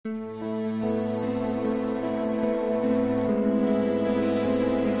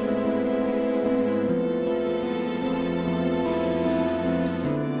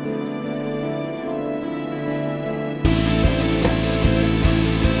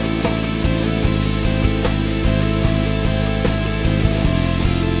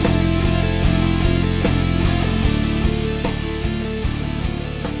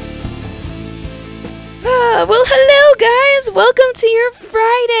Well, hello, guys. Welcome to your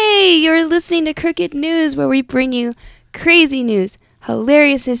Friday. You're listening to Crooked News, where we bring you crazy news,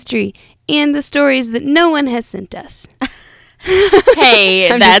 hilarious history, and the stories that no one has sent us.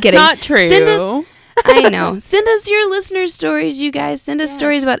 Hey, that's not true. I know. Send us your listener stories, you guys. Send us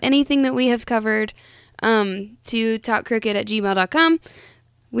stories about anything that we have covered to talkcrooked@gmail.com.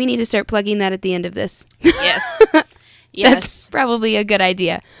 We need to start plugging that at the end of this. Yes. That's probably a good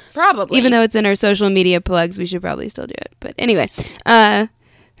idea. Probably. Even though it's in our social media plugs, we should probably still do it. But anyway, I'm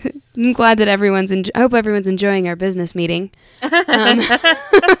glad that I hope everyone's enjoying our business meeting.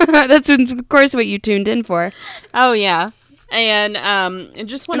 That's, of course, what you tuned in for. Oh, yeah. And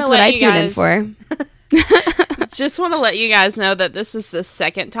just want to let you guys... That's what I tuned in for. Just want to let you guys know that this is the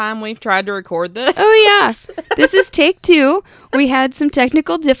second time we've tried to record this. Oh, yeah. This is take 2. We had some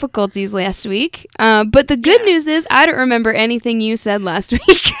technical difficulties last week. But the good news is I don't remember anything you said last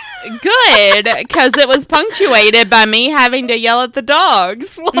week. Good, because it was punctuated by me having to yell at the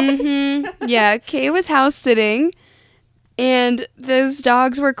dogs. Mm-hmm. Yeah, Kay was house sitting, and those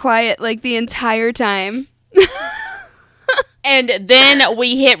dogs were quiet like the entire time. And then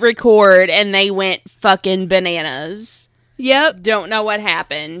we hit record, and they went fucking bananas. Yep. Don't know what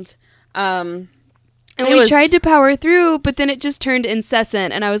happened. And we tried to power through, but then it just turned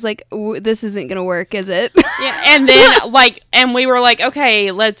incessant, and I was like, this isn't going to work, is it? Yeah, and then, and we were like, okay,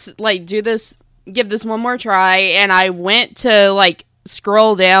 let's, do this, give this one more try, and I went to,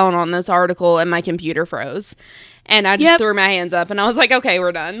 scroll down on this article, and my computer froze. And I just threw my hands up, and I was like, okay,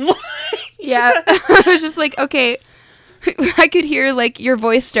 we're done. Yeah. I was just like, okay. I could hear, your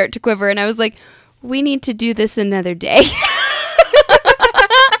voice start to quiver, and I was like, we need to do this another day.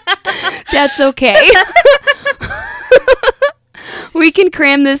 That's okay. We can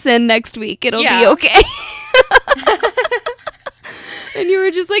cram this in next week. It'll be okay. And you were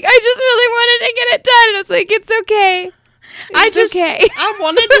just like, I just really wanted to get it done. And I was like, it's okay. It's okay. I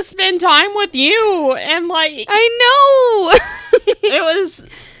wanted to spend time with you. And I know.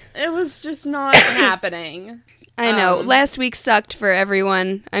 It was just not happening. I know. Last week sucked for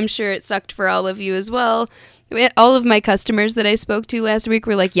everyone. I'm sure it sucked for all of you as well. All of my customers that I spoke to last week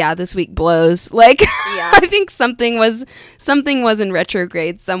were like, yeah, this week blows. I think something was in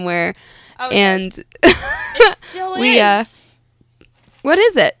retrograde somewhere. Oh, and yes. It still is. What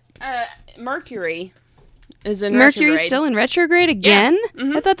is it? Mercury is in Mercury's retrograde. Still in retrograde again? Yeah.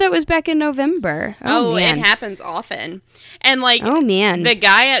 Mm-hmm. I thought that was back in November. Oh, man. It happens often. And oh, man. The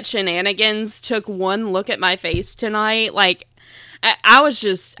guy at Shenanigans took one look at my face tonight. I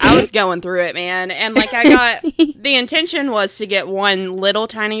was going through it, man. And I got, the intention was to get one little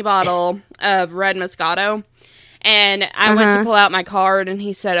tiny bottle of Red Moscato. And I went to pull out my card, and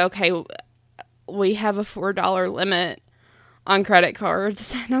he said, okay, we have a $4 limit on credit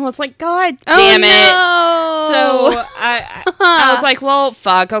cards. And I was like, God damn it. No. So I was like, well,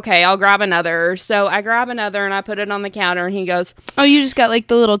 fuck, okay, I'll grab another. So I grab another, and I put it on the counter, and he goes, oh, you just got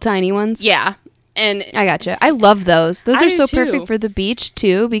the little tiny ones? Yeah. And I gotcha. I love those. Those I are do so too. perfect for the beach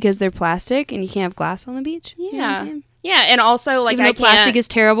too, because they're plastic and you can't have glass on the beach. Yeah. You know what I'm saying? Yeah, and also even though plastic is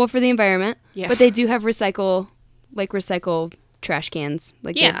terrible for the environment. Yeah. But they do have recycle trash cans.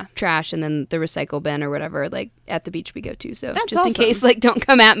 The trash and then the recycle bin or whatever, at the beach we go to. So that's just awesome. in case, don't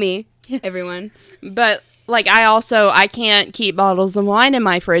come at me, everyone. But I can't keep bottles of wine in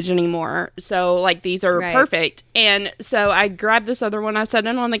my fridge anymore. So these are perfect. And so I grabbed this other one, I set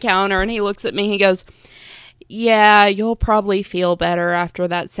it on the counter, and he looks at me, he goes, yeah, you'll probably feel better after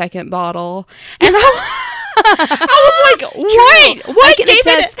that second bottle. And I was like, what? I can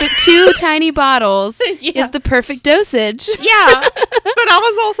attest that 2 tiny bottles is the perfect dosage. Yeah. But I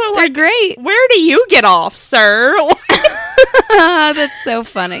was also they're great. Where do you get off, sir? That's so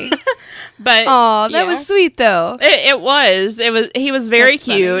funny. But that was sweet though. It was. He was very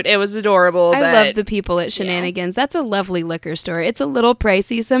cute. It was adorable. I love the people at Shenanigans. That's a lovely liquor store. It's a little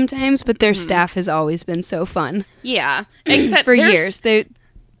pricey sometimes, but their staff has always been so fun. Yeah. Except for years.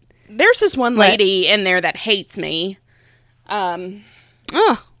 There's this one lady in there that hates me. Who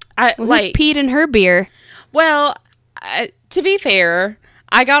peed in her beer? Well, to be fair,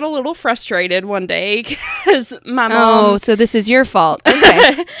 I got a little frustrated one day because my mom... Oh, so this is your fault.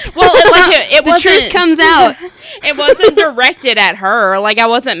 Okay. Well, it the wasn't... The truth comes out. It wasn't directed at her. I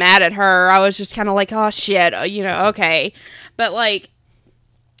wasn't mad at her. I was just kind of like, oh, shit, okay. But,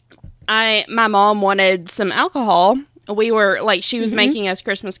 my mom wanted some alcohol. We were, she was making us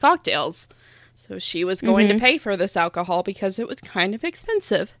Christmas cocktails. So she was going to pay for this alcohol because it was kind of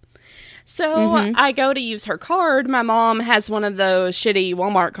expensive. So I go to use her card. My mom has one of those shitty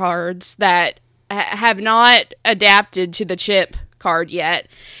Walmart cards that have not adapted to the chip card yet.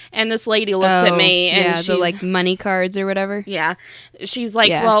 And this lady looks at me and she's the like money cards or whatever. Yeah. She's like,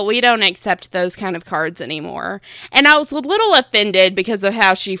 well, we don't accept those kind of cards anymore. And I was a little offended because of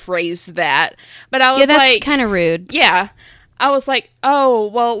how she phrased that. But I was that's kind of rude. Yeah. I was like, oh,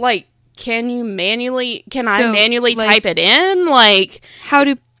 well, like, can I manually type it in? Like, how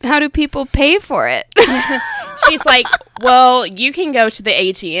do people pay for it? She's like, well, you can go to the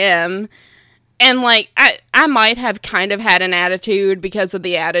ATM. And, like, I might have kind of had an attitude because of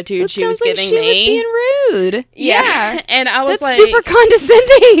the attitude she was giving me. She was being rude. Yeah. And I was That's super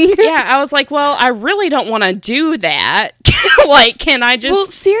condescending. Yeah, I was like, well, I really don't want to do that. Like, can I just... Well,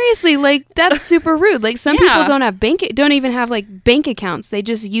 seriously, like, that's super rude. Like, some people don't even have, like, bank accounts. They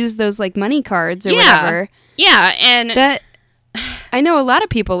just use those, like, money cards or whatever. Yeah, and... That... I know a lot of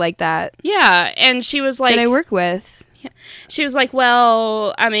people like that. Yeah, and she was like... That I work with. She was like,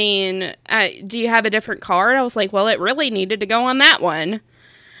 well, I mean, do you have a different card? I was like, well, it really needed to go on that one.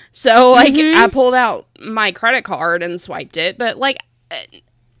 So, like, I pulled out my credit card and swiped it. But, like,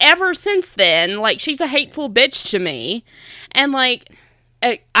 ever since then, like, she's a hateful bitch to me. And, like,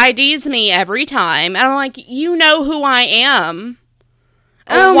 IDs me every time. And I'm like, you know who I am.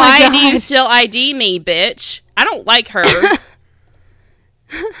 Oh, why do you still ID me, bitch? I don't like her.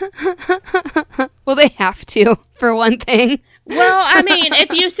 Well, they have to, for one thing. Well, I mean,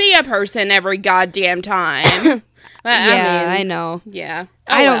 if you see a person every goddamn time. I know. Yeah.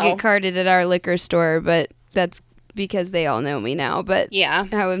 I don't get carded at our liquor store, but that's because they all know me now. But yeah,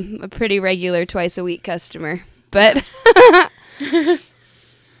 I'm a pretty regular twice-a-week customer. But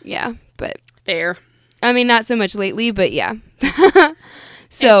yeah, but fair. I mean, not so much lately, but yeah.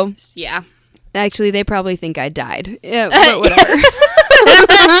 So yeah, actually, they probably think I died. Yeah, but whatever.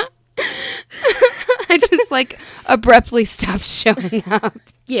 I just like abruptly stopped showing up.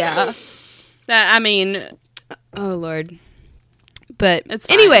 Yeah. I mean, oh Lord. But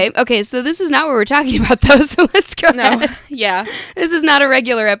anyway, okay, so this is not what we're talking about though, so let's go ahead. Yeah. This is not a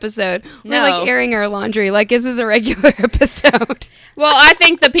regular episode. We're like airing our laundry like this is a regular episode. Well, I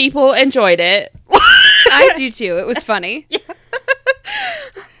think the people enjoyed it. I do too. It was funny. Yeah.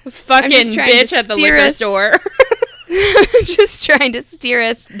 Fucking bitch at the liquor store. I'm just trying to steer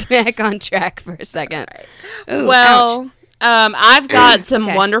us back on track for a second. Ooh, well, I've got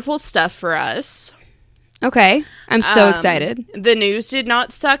some wonderful stuff for us. Okay. I'm so excited. The news did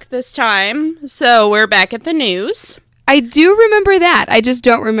not suck this time, so we're back at the news. I do remember that. I just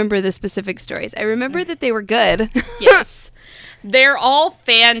don't remember the specific stories. I remember that they were good. Yes. They're all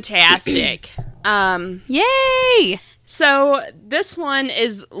fantastic. Yay! So this one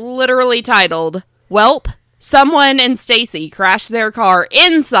is literally titled, Welp, Someone and Stacy crashed their car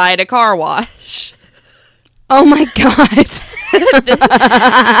inside a car wash. Oh my god.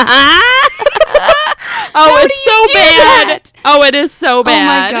 Oh, it's so bad. That? Oh, it is so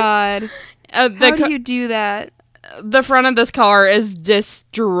bad. Oh my god. How do you do that? The front of this car is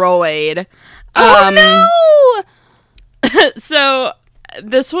destroyed. Oh no! So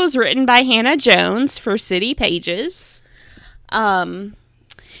this was written by Hannah Jones for City Pages. And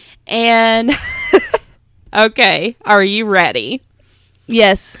okay, are you ready?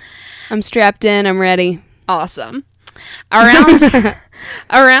 Yes. I'm strapped in. I'm ready. Awesome. Around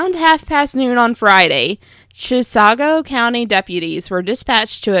noon on Friday, Chisago County deputies were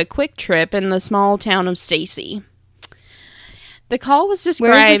dispatched to a quick trip in the small town of Stacy. The call was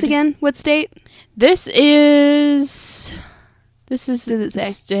described... Where is this again? What state? This is... Does it say?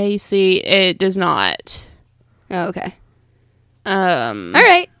 Stacy. It does not. Oh, okay. All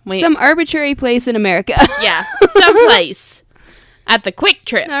right. Some arbitrary place in America. Yeah. Some place. At the Quick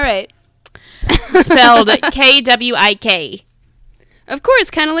Trip. All right. Spelled Kwik. Of course,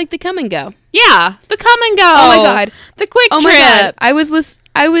 kind of like the Come and Go. Yeah, the Come and Go. Oh my god. The Quick Trip. My god. I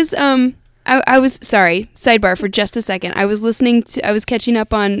was sorry, sidebar for just a second. I was catching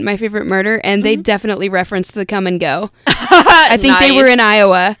up on My Favorite Murder, and they definitely referenced the Come and Go. I think they were in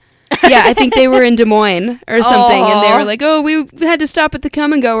Iowa. Yeah, I think they were in Des Moines or something, and they were like, oh, we had to stop at the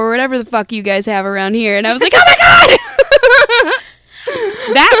Come and Go or whatever the fuck you guys have around here. And I was like, oh my god!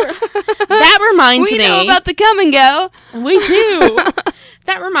 That reminds me. We know about the Come and Go. We do.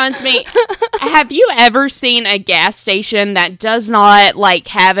 That reminds me. Have you ever seen a gas station that does not, like,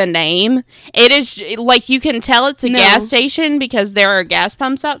 have a name? It is, like, you can tell it's a gas station because there are gas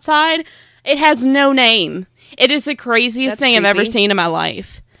pumps outside. It has no name. It is the craziest thing I've ever seen in my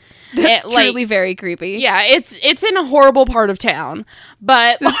life. That's truly very creepy. Yeah, it's in a horrible part of town,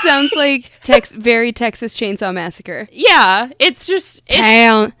 but it sounds like very Texas Chainsaw Massacre. Yeah, it's just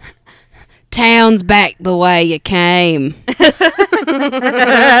town's back the way you came.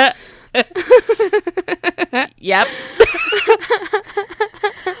 Yep.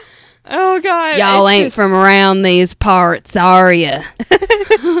 Oh, God. Y'all ain't from around these parts, are ya?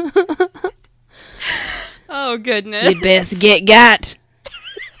 Oh, goodness. You best get got.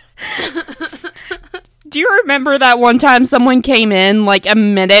 Do you remember that one time someone came in like a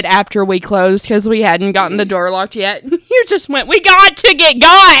minute after we closed because we hadn't gotten the door locked yet? You just went, we got to get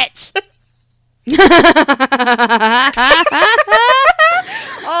got!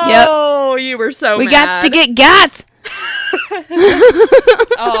 Oh, yep. You were so we mad. got to get got!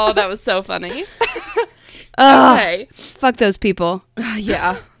 Oh, that was so funny. Okay. Fuck those people.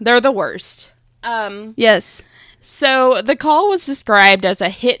 Yeah, they're the worst. Yes. So the call was described as a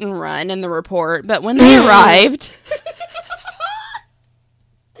hit and run in the report, but when they arrived...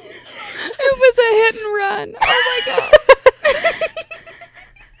 It was a hit and run. Oh my God.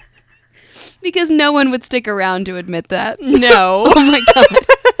 Because no one would stick around to admit that. No. Oh my God.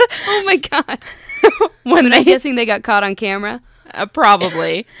 Oh my God. When I'm guessing they got caught on camera.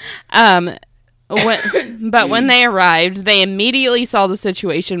 Probably. But when they arrived, they immediately saw the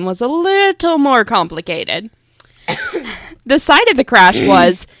situation was a little more complicated. The site of the crash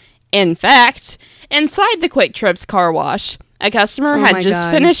was, in fact, inside the Quick Trips car wash. A customer had just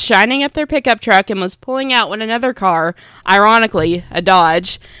finished shining up their pickup truck and was pulling out when another car, ironically a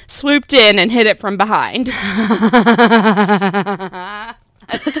Dodge, swooped in and hit it from behind. A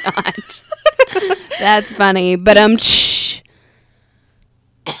Dodge. That's funny, but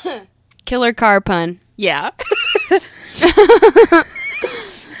killer car pun. Yeah.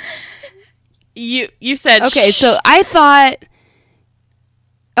 You said okay, so I thought.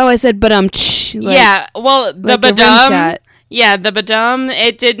 Oh, I said but yeah, well the like badum. Yeah, the badum.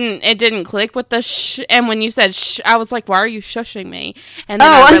 It didn't click with the sh. And when you said sh, I was like, why are you shushing me? And then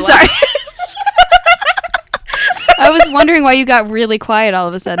I'm sorry. I was wondering why you got really quiet all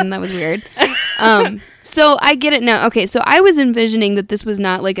of a sudden. That was weird. So I get it now. Okay, so I was envisioning that this was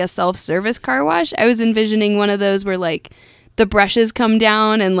not like a self-service car wash. I was envisioning one of those where like the brushes come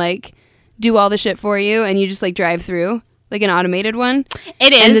down and like do all the shit for you and you just like drive through, like an automated one.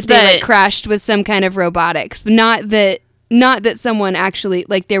 It is, and that they like crashed with some kind of robotics. Not that someone actually,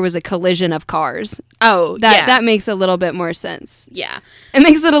 like, there was a collision of cars. Oh, That makes a little bit more sense. Yeah. It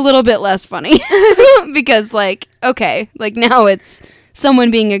makes it a little bit less funny. Because, like, okay, like, now it's someone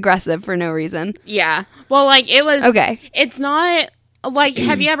being aggressive for no reason. Yeah. Well, like, it was... Okay. It's not... Like,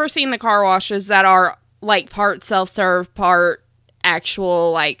 have you ever seen the car washes that are, like, part self-serve, part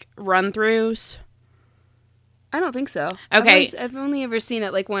actual, like, run-throughs? I don't think so. Okay. I've only ever seen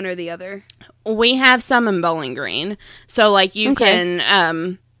it, like, one or the other. We have some in Bowling Green. So, like, you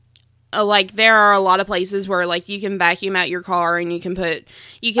can, like, there are a lot of places where, like, you can vacuum out your car and you can put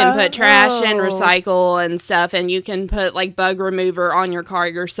trash and recycle and stuff, and you can put, like, bug remover on your car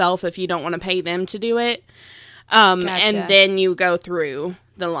yourself if you don't want to pay them to do it. Gotcha. And then you go through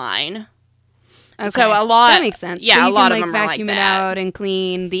the line. Okay. So a lot... That makes sense. Yeah, so a lot of can, them like, are like vacuum that. it out and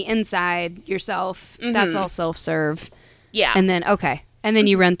clean the inside yourself. Mm-hmm. That's all self-serve. Yeah. And then, and then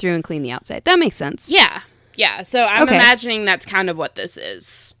you run through and clean the outside. That makes sense. Yeah. Yeah. So I'm imagining that's kind of what this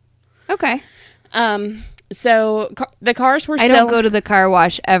is. Okay. So the cars were I don't go to the car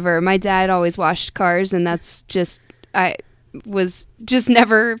wash ever. My dad always washed cars, and that's just... I was just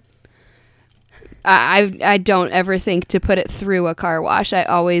never... I don't ever think to put it through a car wash. I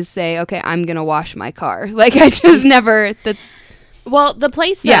always say, okay, I'm going to wash my car. Like, I just never... That's... Well, the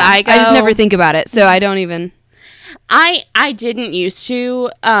place that I go... I just never think about it, so I don't even... I didn't used to,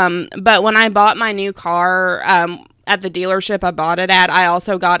 but when I bought my new car at the dealership I bought it at, I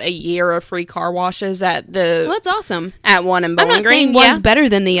also got a year of free car washes at the... Well, that's awesome. At one in Bowling Green. I'm not saying one's better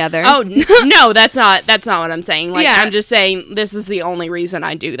than the other. Oh, no, that's not what I'm saying. Like, yeah. I'm just saying this is the only reason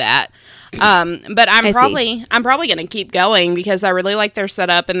I do that. But I'm probably going to keep going because I really like their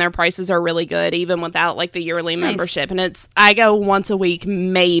setup and their prices are really good even without like the yearly membership. And I go once a week,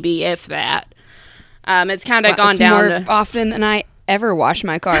 maybe if that. It's kind of gone down more often than I ever wash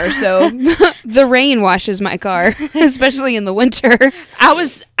my car. So the rain washes my car, especially in the winter. I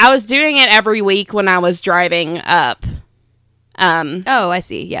was doing it every week when I was driving up. Oh, I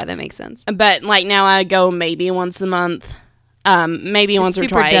see. Yeah, that makes sense. But like now I go maybe once a month. Maybe once or twice.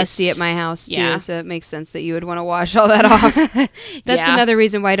 It's super dusty at my house too, so it makes sense that you would want to wash all that off. That's another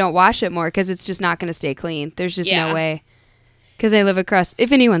reason why I don't wash it more, because it's just not going to stay clean. There's just no way. Because I live across,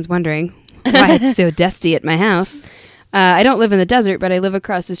 if anyone's wondering why it's so dusty at my house, I don't live in the desert, but I live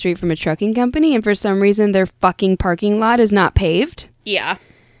across the street from a trucking company, and for some reason their fucking parking lot is not paved. Yeah.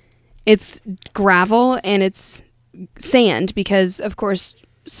 It's gravel and it's sand because, of course,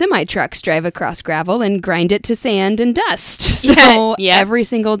 semi-trucks drive across gravel and grind it to sand and dust. So every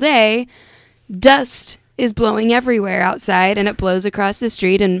single day, dust is blowing everywhere outside, and it blows across the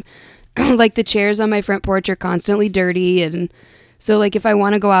street, and like the chairs on my front porch are constantly dirty, and so like if I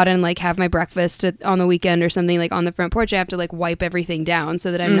want to go out and like have my breakfast on the weekend or something like on the front porch, I have to like wipe everything down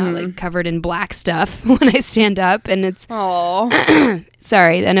so that I'm not like covered in black stuff when I stand up, and it's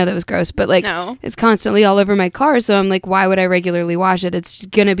sorry, I know that was gross, but like it's constantly all over my car, so I'm like, why would I regularly wash it? It's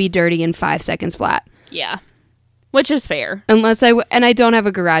gonna be dirty in 5 seconds flat. Yeah. Which is fair. Unless and I don't have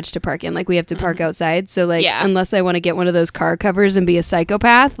a garage to park in. Like, we have to park outside. So, like, unless I want to get one of those car covers and be a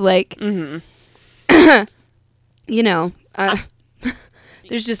psychopath, like, you know,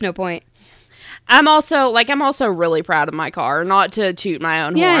 there's just no point. I'm also really proud of my car. Not to toot my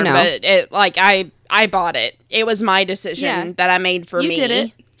own horn, but I bought it. It was my decision that I made for me. You did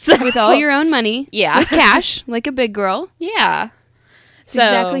it. So, with all your own money. Yeah. With cash, like a big girl. Yeah. It's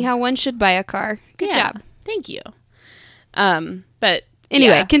exactly how one should buy a car. Good job. Thank you. But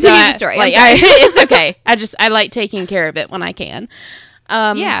anyway, continue the story. Like, it's okay. I like taking care of it when I can.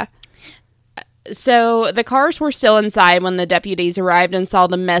 So the cars were still inside when the deputies arrived and saw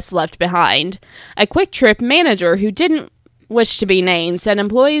the mess left behind. A Quick Trip manager who didn't wish to be named said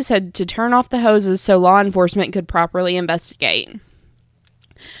employees had to turn off the hoses so law enforcement could properly investigate.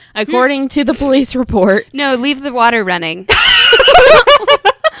 According to the police report... No, leave the water running.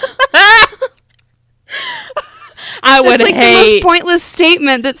 That's like the most pointless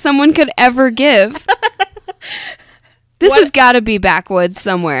statement that someone could ever give. This has got to be backwoods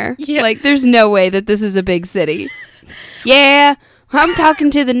somewhere. Yeah. Like, there's no way that this is a big city. Yeah, I'm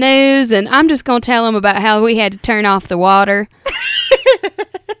talking to the news, and I'm just going to tell them about how we had to turn off the water.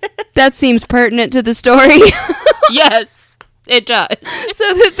 That seems pertinent to the story. Yes, it does.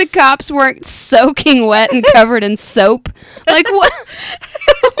 So that the cops weren't soaking wet and covered in soap. Like, what?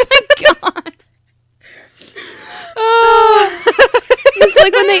 Oh, my God. Oh, it's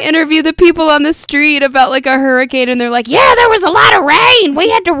like when they interview the people on the street about like a hurricane, and they're like, yeah, there was a lot of rain, we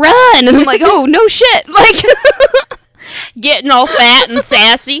had to run, and I'm like, oh, no shit. Like, getting all fat and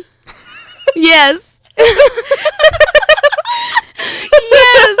sassy. Yes.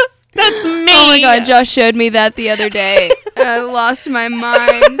 Yes, that's me. Oh my God, Josh showed me that the other day, and I lost my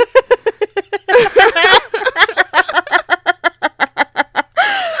mind.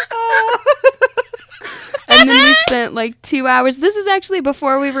 And then we spent like 2 hours. This was actually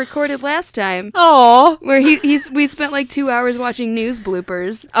before we recorded last time. Oh, where we spent like 2 hours watching news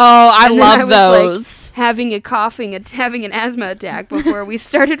bloopers. Oh, I love those. Like, having having an asthma attack before we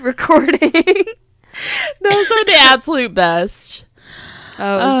started recording. Those are the absolute best.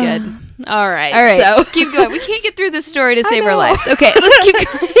 Oh, it was good. All right. So keep going. We can't get through this story to save our lives. Okay, let's keep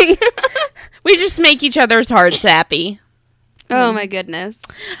going. We just make each other's hearts happy. Oh, my goodness.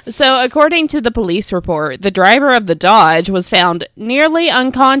 So, according to the police report, the driver of the Dodge was found nearly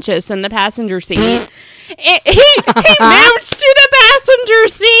unconscious in the passenger seat. He moved to the passenger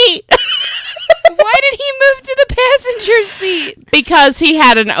seat. Why did he move to the passenger seat? Because he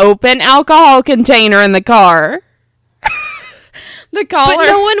had an open alcohol container in the car. But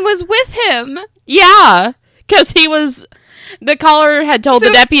no one was with him. Yeah, because the caller had told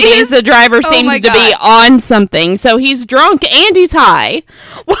the deputies the driver seemed to be on something, so he's drunk and he's high.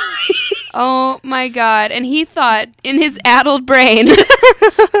 Oh my God. And he thought in his addled brain,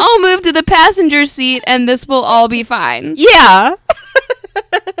 I'll move to the passenger seat and this will all be fine. Yeah.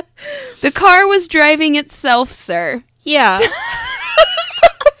 The car was driving itself, sir. Yeah.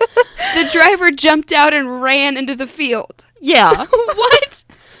 The driver jumped out and ran into the field. Yeah. What?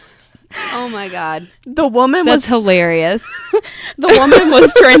 Oh my God. That's hilarious. The woman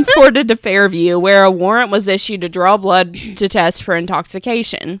was transported to Fairview, where a warrant was issued to draw blood to test for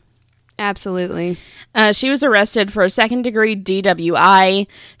intoxication. Absolutely. She was arrested for a second-degree DWI.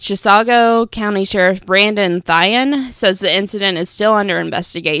 Chisago County Sheriff Brandon Thien says the incident is still under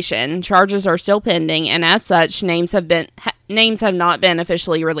investigation. Charges are still pending, and as such, names have not been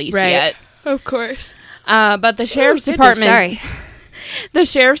officially released yet. Of course. But the sheriff's department. Sorry. The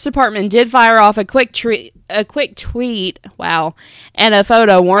sheriff's department did fire off a quick tweet, and a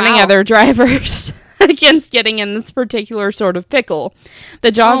photo warning other drivers against getting in this particular sort of pickle.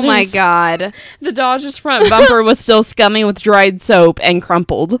 Oh my God. The Dodge's front bumper was still scummy with dried soap and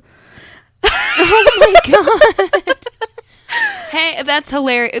crumpled. Oh my God. Hey, that's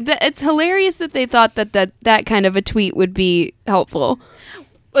hilarious. It's hilarious that they thought that kind of a tweet would be helpful.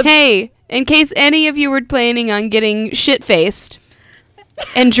 Hey, in case any of you were planning on getting shit-faced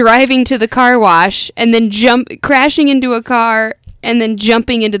and driving to the car wash and then crashing into a car and then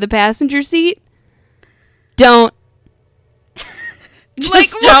jumping into the passenger seat, don't.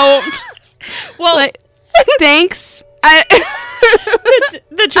 Just don't. Well, thanks.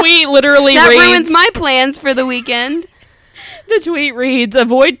 The tweet literally that reads... ruins my plans for the weekend. The tweet reads,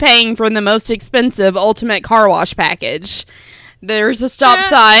 avoid paying for the most expensive ultimate car wash package. There's a stop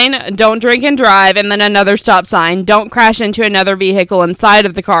sign, don't drink and drive, and then another stop sign, don't crash into another vehicle inside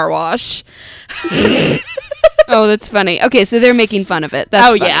of the car wash. Oh, that's funny. Okay, so they're making fun of it.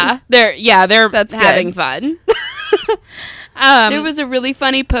 That's funny. They're That's having good. fun. There was a really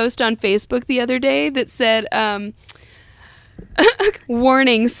funny post on Facebook the other day that said,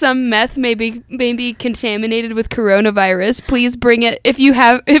 warning, some meth may be contaminated with coronavirus. Please bring it if you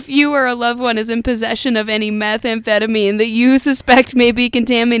or a loved one is in possession of any methamphetamine that you suspect may be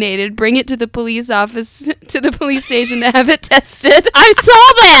contaminated, bring it to the police station to have it tested. I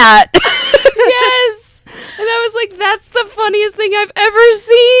saw that. Yes. And I was like, that's the funniest thing I've ever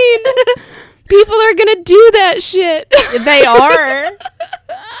seen. People are gonna do that shit. They are.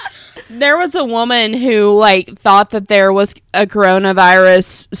 There was a woman who, like, thought that there was a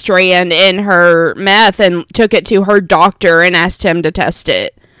coronavirus strand in her meth and took it to her doctor and asked him to test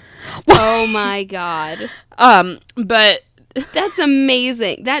it. Oh my god. But that's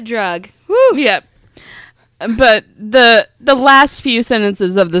amazing. That drug. Woo. Yep. But the last few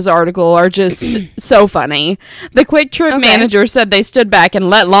sentences of this article are just so funny. The Quick Trip manager said they stood back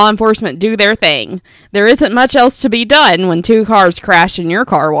and let law enforcement do their thing. There isn't much else to be done when two cars crash in your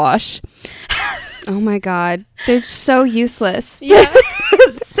car wash. Oh my god. They're so useless.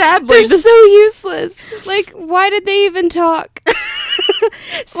 Yes. Sadly. They're so useless. Like, why did they even talk?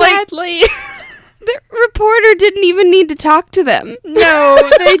 Sadly. The reporter didn't even need to talk to them. No,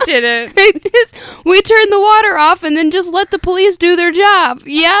 they didn't. We turned the water off and then just let the police do their job.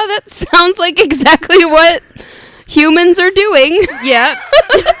 Yeah, that sounds like exactly what humans are doing. Yep.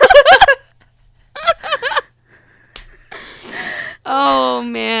 Oh,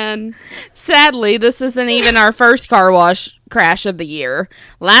 man. Sadly, this isn't even our first car wash crash of the year.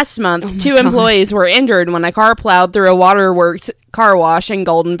 Last month, two employees were injured when a car plowed through a waterworks car wash in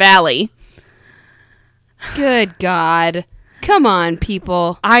Golden Valley. Good God. Come on,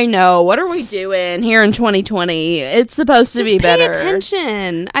 people. I know. What are we doing here in 2020? It's supposed to be better. Pay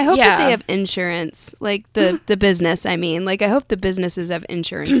attention. I hope that they have insurance. Like, the business, I mean. Like, I hope the businesses have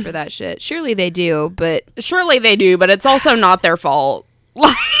insurance for that shit. Surely they do, but... Surely they do, but it's also not their fault.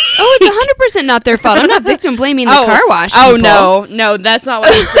 Oh, it's 100% not their fault. I'm not victim blaming the car wash people. Oh, no, that's not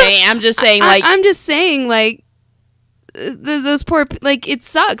what I'm saying. I'm just saying, like... I'm just saying, like... those poor, like, it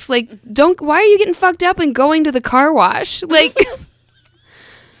sucks. Like, why are you getting fucked up and going to the car wash? Like,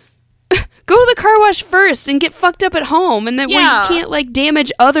 go to the car wash first and get fucked up at home, and then you can't, like,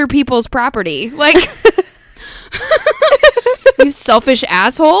 damage other people's property. Like, you selfish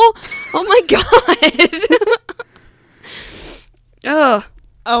asshole. Oh my god. Ugh.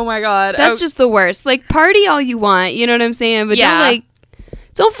 Oh my god. That's just the worst. Like, party all you want, you know what I'm saying? But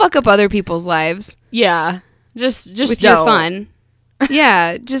don't fuck up other people's lives. Yeah. Just with your fun.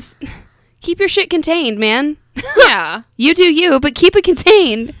 Yeah, just keep your shit contained, man. Yeah. You do you, but keep it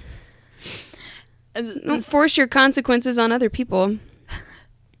contained. Don't force your consequences on other people.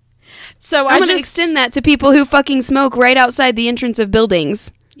 So I'm going to extend that to people who fucking smoke right outside the entrance of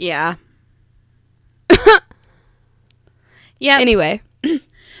buildings. Yeah. Yeah. Anyway.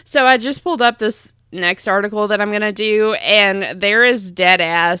 So I just pulled up this next article that I'm going to do, and there is dead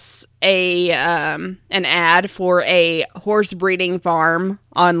ass an ad for a horse breeding farm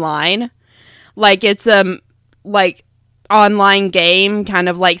online. Like, it's like online game, kind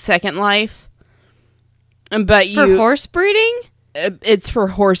of like Second Life. But for horse breeding? It's for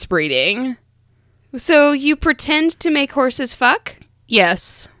horse breeding. So you pretend to make horses fuck?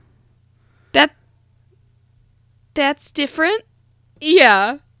 Yes. That's different?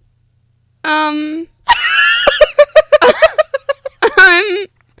 Yeah. I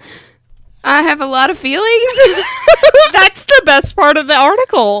have a lot of feelings. That's the best part of the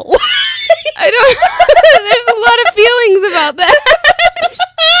article. There's a lot of feelings about that.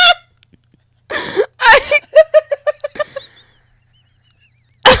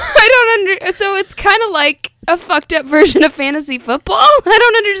 So it's kind of like a fucked up version of fantasy football? I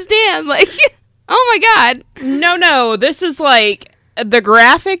don't understand. Like, oh my god. No, this is like, the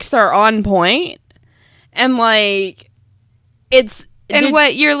graphics are on point, and like, it's...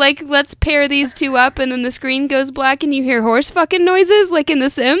 what, you're like, let's pair these two up, and then the screen goes black and you hear horse fucking noises, like in The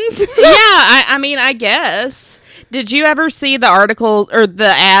Sims? Yeah, I mean, I guess. Did you ever see the article, or the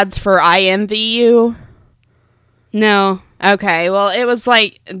ads for IMVU? No. Okay, well, it was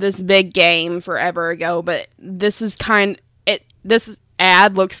like this big game forever ago, but this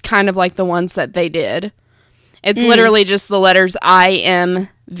ad looks kind of like the ones that they did. It's literally just the letters IMVU,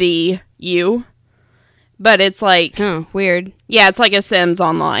 but it's like, Oh, weird. yeah, it's like a Sims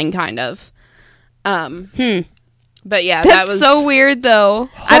Online kind of. But yeah, That's that was so weird, though.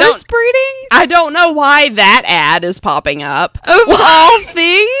 Horse breeding? I don't know why that ad is popping up. Of all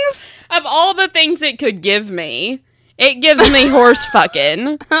things? Of all the things it could give me, it gives me horse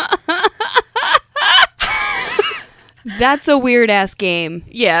fucking. That's a weird-ass game.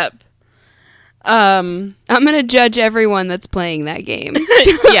 Yep. I'm going to judge everyone that's playing that game.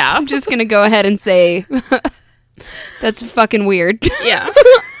 Yeah. I'm just going to go ahead and say that's fucking weird. Yeah.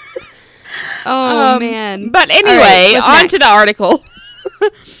 Oh, man. But anyway, All right, on to the article.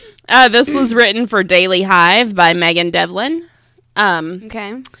 This was written for Daily Hive by Megan Devlin.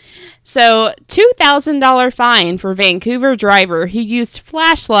 Okay. So, $2,000 fine for Vancouver driver who used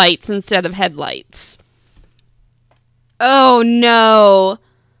flashlights instead of headlights. Oh, no.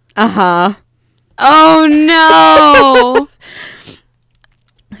 Uh-huh. Oh, no.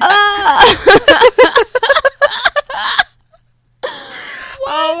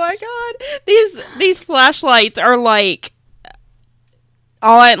 Oh my god. These flashlights are like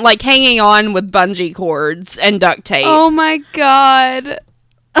hanging on with bungee cords and duct tape. Oh my god.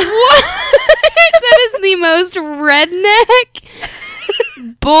 What? That is the most redneck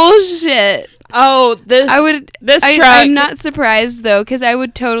bullshit. Oh, this truck. I'm not surprised though, because I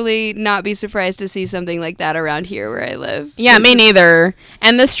would totally not be surprised to see something like that around here where I live. Yeah, me neither.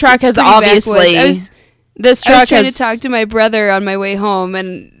 And this truck has pretty obviously. backwoods. This I was truck trying has. to talk to my brother on my way home,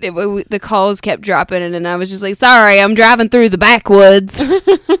 and the calls kept dropping, and I was just like, "Sorry, I'm driving through the backwoods.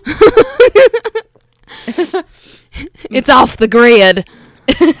 It's off the grid."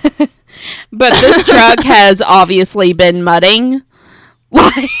 But this truck has obviously been mudding.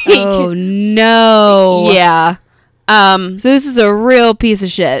 Like, Oh no! yeah. So this is a real piece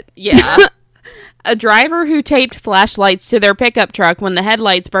of shit. Yeah. A driver who taped flashlights to their pickup truck when the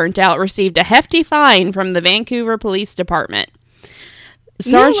headlights burnt out received a hefty fine from the Vancouver Police Department.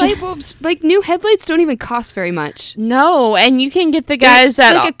 New light bulbs, like new headlights, don't even cost very much. No, and you can get the guys It's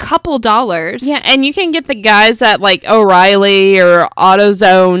at like a couple dollars. yeah, and you can get the guys at like O'Reilly or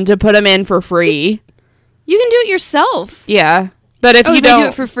AutoZone to put them in for free. You can do it yourself. Yeah, but if Oh, you they don't, do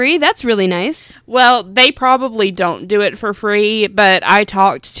it for free? That's really nice. well, they probably don't do it for free. But I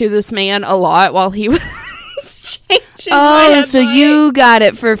talked to this man a lot while he was changing. Oh, so you got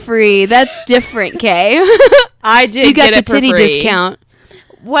it for free. That's different, Kay. I did. You got get the it for titty free. discount.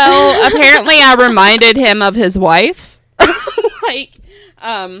 Well, apparently I reminded him of his wife. Like,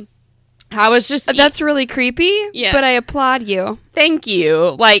 I was just... That's really creepy. Yeah. But I applaud you. Thank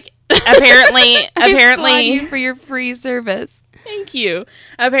you. Like, apparently... I applaud you for your free service. Thank you.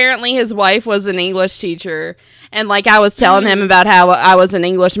 Apparently his wife was an English teacher. And, like, I was telling him about how I was an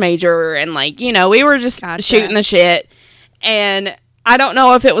English major. And, like, you know, we were just shooting the shit. And... I don't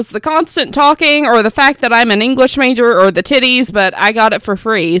know if it was the constant talking or the fact that I'm an English major or the titties, but I got it for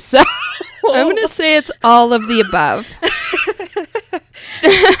free, so... I'm going to say it's all of the above.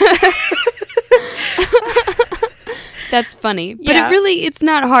 That's funny. But Yeah. it's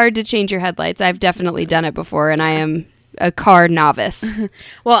not hard to change your headlights. I've definitely done it before, and I am a car novice.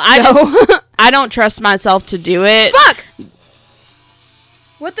 Well, I don't trust myself to do it. Fuck!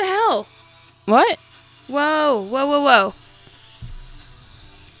 What the hell? What? Whoa, whoa, whoa, whoa.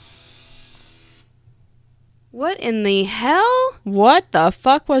 What in the hell? What the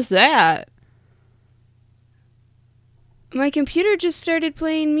fuck was that? My computer just started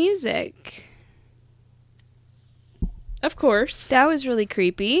playing music. Of course. That was really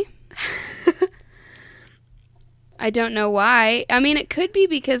creepy. I don't know why. I mean, it could be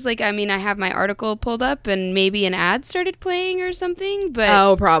because, I have my article pulled up and maybe an ad started playing or something, but...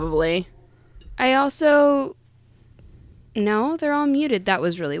 Oh, probably. I also... No, they're all muted. That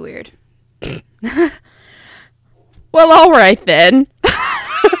was really weird. Well, all right then.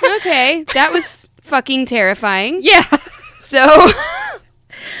 Okay, that was fucking terrifying. Yeah. So...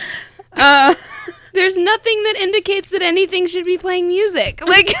 There's nothing that indicates that anything should be playing music.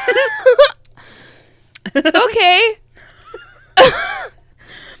 Like... Okay.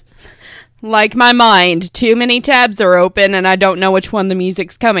 Like my mind, too many tabs are open and I don't know which one the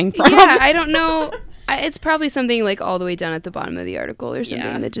music's coming from. Yeah, I don't know. It's probably something like all the way down at the bottom of the article or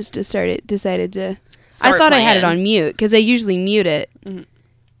something that just decided to... I thought I had it on mute because I usually mute it.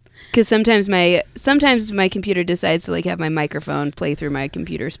 Because sometimes my computer decides to have my microphone play through my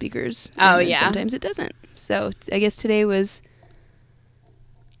computer speakers. Oh, and yeah. Sometimes it doesn't. So I guess today was,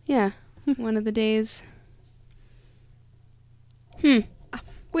 one of the days.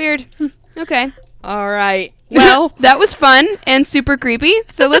 Weird. Okay. All right. Well, that was fun and super creepy.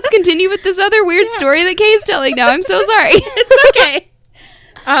 So let's continue with this other weird story that Kay's telling now. I'm so sorry. it's okay.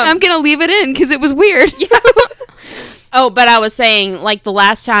 I'm gonna leave it in because it was weird. Yeah. Oh, but I was saying, like, the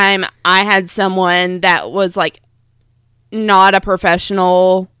last time I had someone that was, like, not a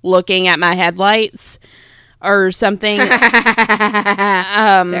professional looking at my headlights or something.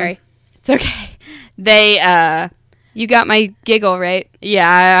 Sorry. It's okay. They, You got my giggle, right?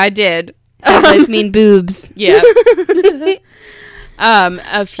 yeah, I did. Headlights mean boobs. Yeah.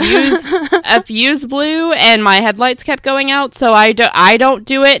 A fuse blew and my headlights kept going out, so I don't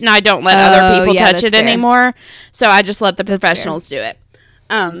do it, and I don't let other people touch it anymore. So I just let the professionals do it.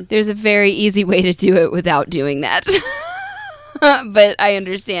 There's a very easy way to do it without doing that. But I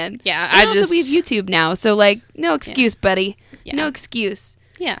understand. Yeah, and also we have YouTube now, so like no excuse, buddy. Yeah. No excuse.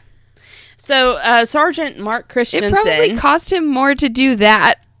 Yeah. So Sergeant Mark Christensen. It probably cost him more to do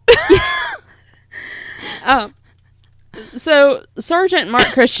that. So Sergeant Mark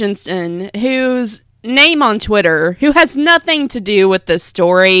Christensen, whose name on Twitter, who has nothing to do with this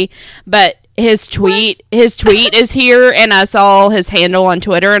story, but his tweet is here, and I saw his handle on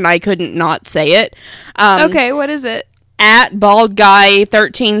Twitter, and I couldn't not say it. Okay, what is it? At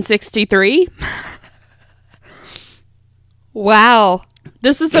baldguy1363. Wow.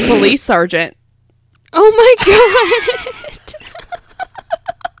 This is a police sergeant. Oh my god.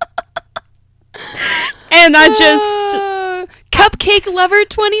 And I just... Cupcake Lover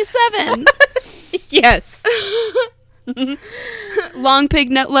 27. Yes. Long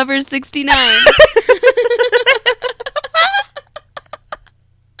Pig Nut Lover 69.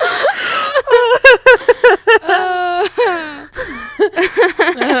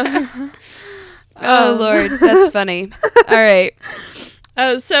 Oh, Lord. That's funny. All right.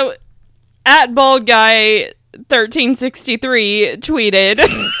 So, at baldguy1363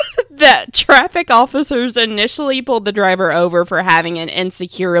 tweeted... that traffic officers initially pulled the driver over for having an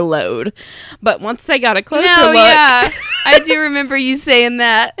insecure load. But once they got a closer look... yeah. I do remember you saying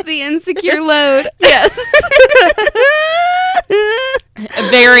that. The insecure load. Yes.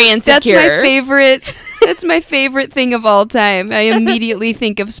 Very insecure. That's my favorite. That's my favorite thing of all time. I immediately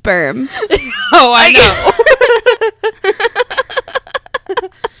think of sperm. Oh, I know.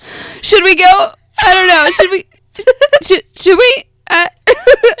 Should we go? I don't know. Should we? Should we?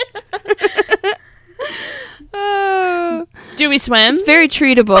 Oh. Do we swim? It's very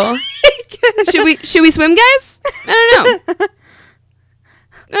treatable. Should we swim, guys? I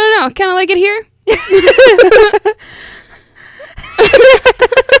don't know. Kind of like it here.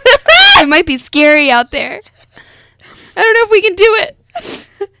 It might be scary out there. I don't know if we can do it.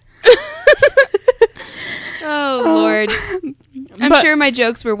 Oh, Lord. I'm sure my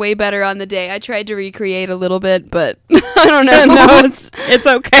jokes were way better on the day. I tried to recreate a little bit, but I don't know. No, it's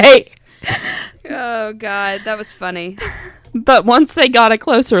okay. Oh, God. That was funny. But once they got a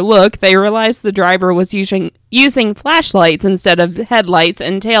closer look, they realized the driver was using flashlights instead of headlights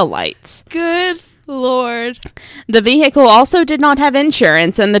and taillights. Good Lord. The vehicle also did not have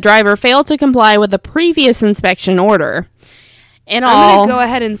insurance, and the driver failed to comply with the previous inspection order. I'm going to go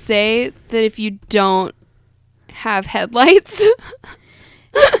ahead and say that if you don't have headlights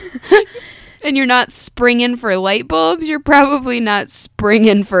and you're not springing for light bulbs, you're probably not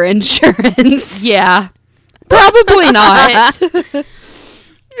springing for insurance. Yeah. Probably not.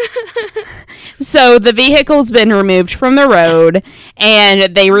 So the vehicle's been removed from the road,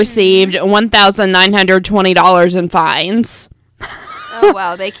 and they received $1,920 in fines. Oh,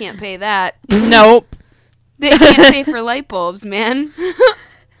 wow. They can't pay that. Nope. They can't pay for light bulbs, man.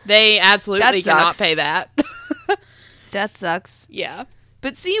 They absolutely cannot pay that. That sucks. Yeah.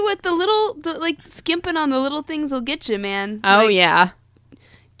 But see what the skimping on the little things will get you, man. Oh, yeah.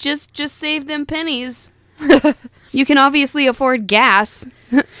 Just save them pennies. You can obviously afford gas.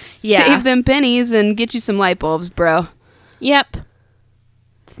 Yeah. Save them pennies and get you some light bulbs, bro. Yep.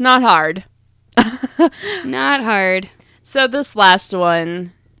 It's not hard. Not hard. So this last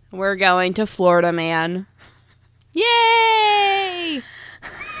one, we're going to Florida Man. Yay!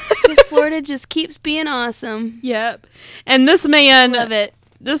 Because Florida just keeps being awesome. Yep. And this man... Love it.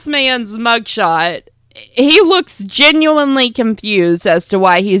 This man's mugshot, he looks genuinely confused as to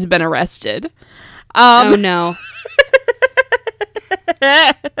why he's been arrested. Oh, no.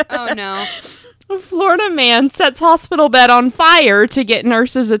 Oh, no. Florida man sets hospital bed on fire to get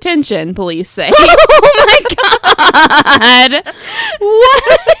nurses' attention, police say. Oh, my God.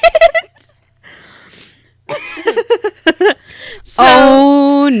 What?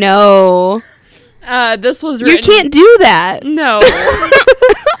 Oh, no. This was written... You can't do that. No.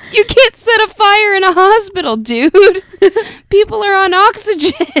 You can't set a fire in a hospital, dude. People are on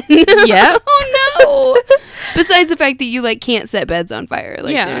oxygen. Yep. Oh, no. Besides the fact that you, can't set beds on fire.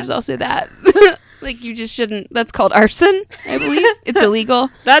 There's also that. Like, you just shouldn't. That's called arson, I believe. It's illegal.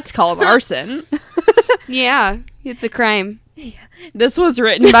 That's called arson. Yeah, it's a crime. This was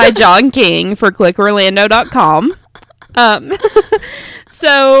written by John King for clickorlando.com.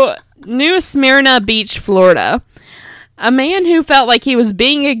 So, New Smyrna Beach, Florida. A man who felt like he was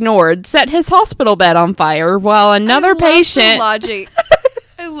being ignored set his hospital bed on fire while another patient...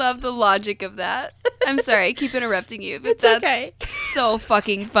 I love the logic of that. I'm sorry, I keep interrupting you, but It's okay. so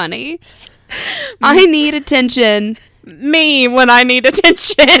fucking funny. I need attention. Me, when I need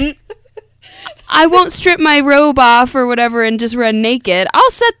attention. I won't strip my robe off or whatever and just run naked.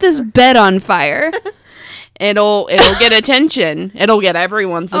 I'll set this bed on fire. It'll get attention. It'll get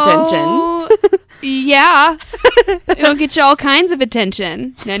everyone's attention. Oh, yeah. It'll get you all kinds of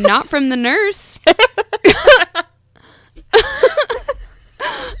attention. And not from the nurse.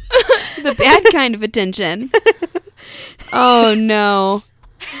 The bad kind of attention. Oh, no.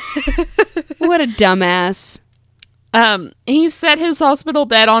 What a dumbass. He set his hospital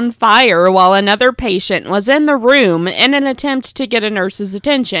bed on fire while another patient was in the room in an attempt to get a nurse's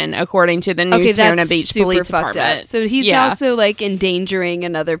attention, according to the New Smyrna Beach Police Department. So he's also, like, endangering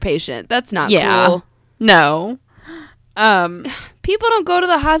another patient. That's not cool. No. People don't go to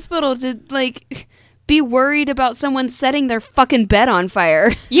the hospital to, like, be worried about someone setting their fucking bed on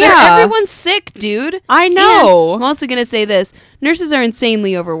fire. Yeah. Everyone's sick, dude. I know. And I'm also going to say this. Nurses are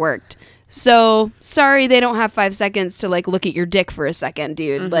insanely overworked. So, sorry they don't have 5 seconds to, like, look at your dick for a second,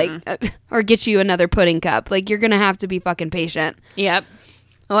 dude. Mm-hmm. Like, or get you another pudding cup. Like, you're going to have to be fucking patient. Yep.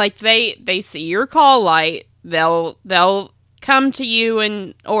 Like, they see your call light. They'll come to you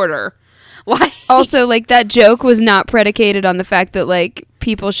and order. Like, also, like, that joke was not predicated on the fact that, like,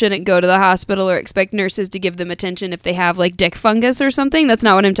 people shouldn't go to the hospital or expect nurses to give them attention if they have, like, dick fungus or something. That's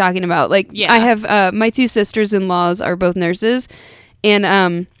not what I'm talking about. Like, yeah. I have, my two sisters-in-laws are both nurses.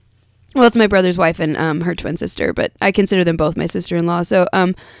 And, well, it's my brother's wife and her twin sister, but I consider them both my sister-in-law. So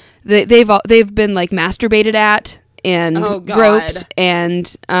they've been, like, masturbated at and groped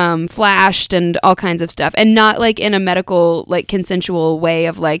and flashed and all kinds of stuff. And not, like, in a medical, like, consensual way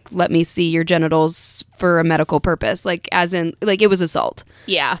of, like, let me see your genitals for a medical purpose. Like, as in, like, it was assault.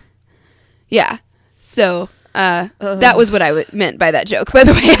 yeah. Yeah. So... that was what I meant by that joke. By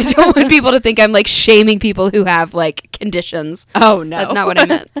the way, I don't want people to think I'm, like, shaming people who have, like, conditions. Oh, no. That's not what I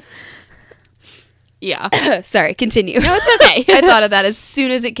meant. Yeah. Sorry, continue. No, it's okay. I thought of that as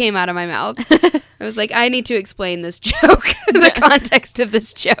soon as it came out of my mouth. I was like, I need to explain this joke, the context of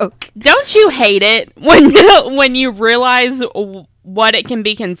this joke. Don't you hate it when you realize what it can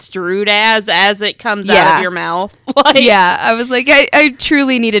be construed as it comes out of your mouth? Like, yeah, I was like, I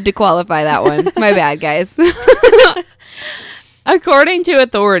truly needed to qualify that one. My bad, guys. According to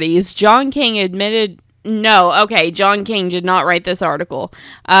authorities, John King admitted... No, okay, John King did not write this article.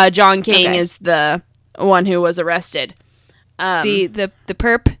 John King is the one who was arrested. The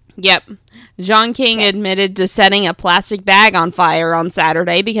perp? Yep. John King admitted to setting a plastic bag on fire on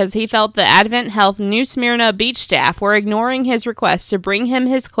Saturday because he felt the Advent Health New Smyrna Beach staff were ignoring his request to bring him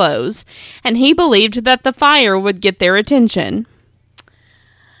his clothes, and he believed that the fire would get their attention.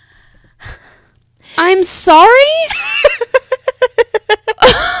 I'm sorry?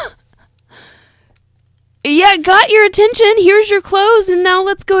 Yeah, got your attention. Here's your clothes, and now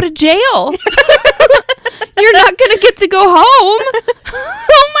let's go to jail. You're not going to get to go home.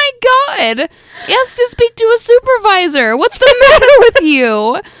 Oh, my God. He has to speak to a supervisor. What's the matter with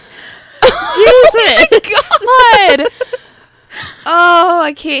you? Jesus. Oh, my God. Oh,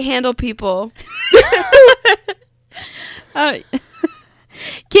 I can't handle people.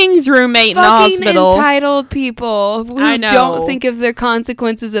 King's roommate in the hospital. Fucking entitled people who I know. don't think of the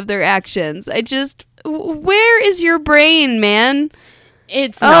consequences of their actions. Where is your brain, man?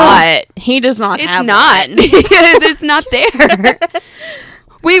 It's not. He does not have one. It's not there.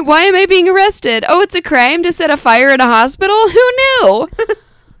 Wait, why am I being arrested? Oh, it's a crime to set a fire in a hospital? Who knew?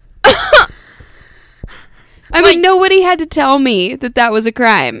 I mean, nobody had to tell me that was a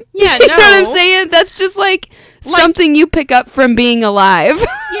crime. Yeah, You no. know what I'm saying? That's just like something you pick up from being alive.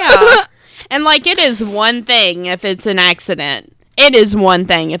 Yeah. And, like, it is one thing if it's an accident. It is one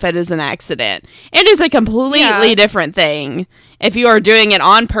thing if it is an accident. It is a completely different thing if you are doing it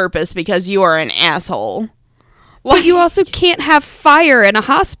on purpose because you are an asshole. But you also can't have fire in a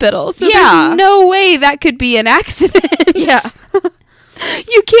hospital, so there's no way that could be an accident. Yeah.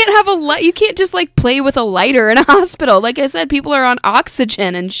 You can't have you can't just, like, play with a lighter in a hospital. Like I said, people are on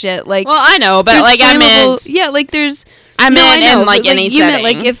oxygen and shit. Like, well, I know, but, like, I meant... Yeah, like, there's... I meant in, like, any you setting.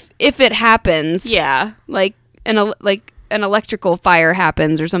 meant, like, if it happens... Yeah. Like, an electrical fire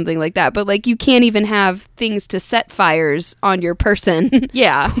happens or something like that. But like you can't even have things to set fires on your person.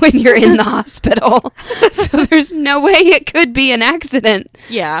 Yeah. When you're in the hospital. So there's no way it could be an accident.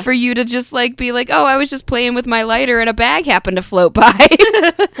 Yeah. For you to just like be like, oh, I was just playing with my lighter and a bag happened to float by.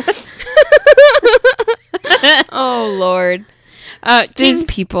 Oh, Lord. These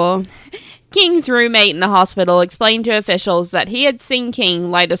people. King's roommate in the hospital explained to officials that he had seen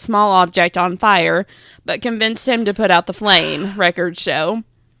King light a small object on fire, but convinced him to put out the flame, records show.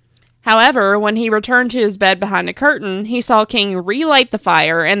 However, when he returned to his bed behind a curtain, he saw King relight the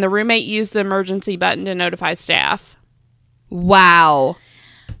fire, and the roommate used the emergency button to notify staff. Wow.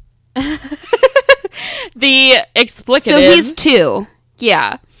 The explicative... So he's 2.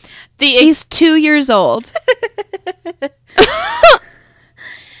 Yeah. He's 2 years old.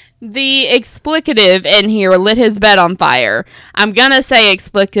 The explicative in here lit his bed on fire. I'm gonna say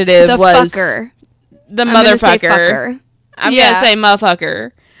explicative The was... fucker. The I'm gonna say motherfucker. fucker. I'm Yeah. gonna say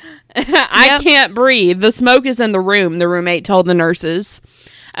motherfucker. I can't breathe. The smoke is in the room, the roommate told the nurses.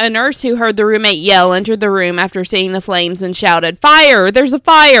 A nurse who heard the roommate yell entered the room after seeing the flames and shouted, "Fire! There's a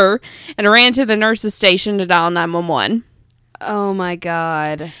fire!" and ran to the nurse's station to dial 911. Oh my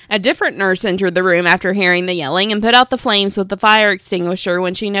God. A different nurse entered the room after hearing the yelling and put out the flames with the fire extinguisher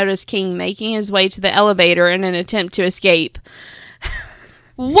when she noticed King making his way to the elevator in an attempt to escape.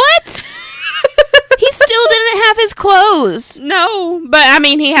 What? He still didn't have his clothes. No, but I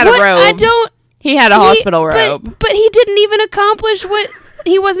mean, he had What? a robe. I don't... He had a hospital robe. But he didn't even accomplish what...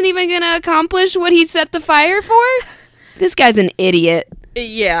 He wasn't even going to accomplish what he set the fire for? This guy's an idiot.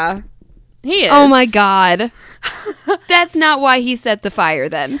 Yeah. He is. Oh my God. That's not why he set the fire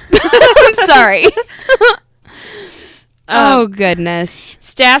then. I'm sorry. Oh, goodness.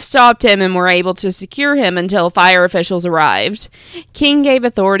 Staff stopped him and were able to secure him until fire officials arrived. King gave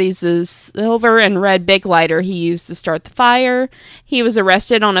authorities the silver and red Bic lighter he used to start the fire. He was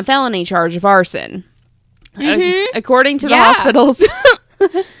arrested on a felony charge of arson. According to the hospitals.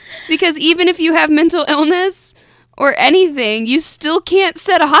 Because even if you have mental illness or anything, you still can't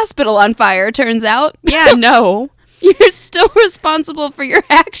set a hospital on fire, turns out. Yeah, no. You're still responsible for your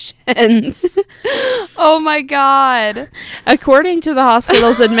actions. Oh my God. According to the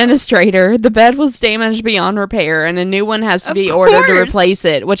hospital's administrator, the bed was damaged beyond repair and a new one has to be ordered to replace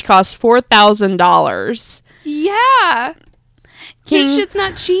it, which costs $4,000. Yeah. This shit's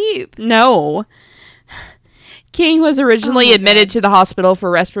not cheap. No. King was originally admitted to the hospital for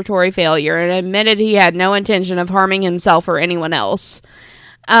respiratory failure and admitted he had no intention of harming himself or anyone else.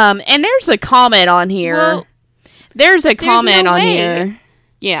 And there's a comment on here. Well, there's a comment no on way. here.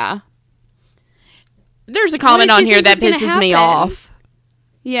 Yeah. There's a comment on here that pisses me off.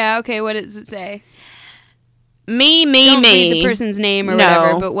 Yeah, okay, what does it say? Me. Don't read the person's name or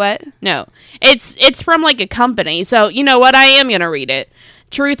whatever, but what? No. It's from like a company. So, you know what? I am going to read it.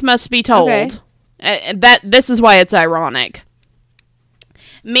 Truth must be told. Okay. This is why it's ironic.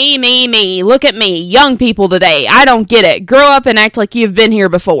 Me. Look at me. Young people today. I don't get it. Grow up and act like you've been here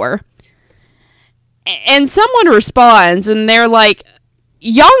before. And someone responds and they're like,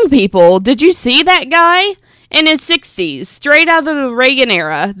 young people, did you see that guy? In his 60s, straight out of the Reagan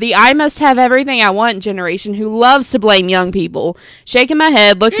era, the I must have everything I want generation who loves to blame young people. Shaking my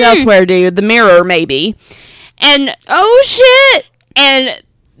head, look elsewhere, dude. The mirror, maybe. And oh, shit! And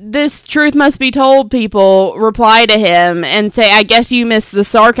this truth must be told people reply to him and say, I guess you missed the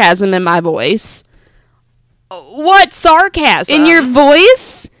sarcasm in my voice. What sarcasm? In your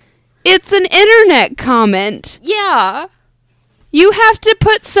voice? It's an internet comment. Yeah. You have to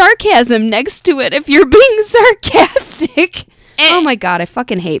put sarcasm next to it if you're being sarcastic. Oh my God, I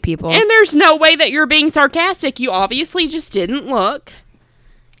fucking hate people. And there's no way that you're being sarcastic. You obviously just didn't look.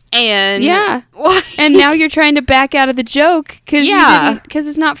 And yeah. Like, and now you're trying to back out of the joke because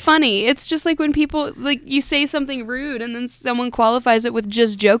it's not funny. It's just like when people, like, you say something rude and then someone qualifies it with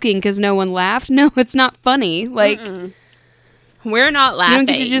just joking because no one laughed. No, it's not funny. Like, we're not laughing. You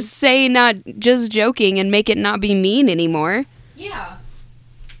don't get to just say not just joking and make it not be mean anymore. Yeah.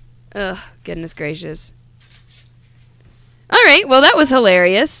 Ugh, goodness gracious. All right, well, that was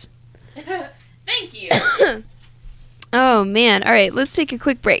hilarious. Thank you. Oh, man. All right, let's take a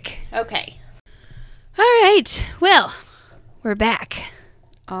quick break. Okay. All right, well, we're back.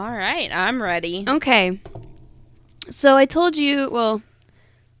 All right, I'm ready. Okay. So I told you, well,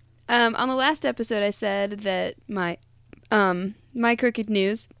 on the last episode I said that my crooked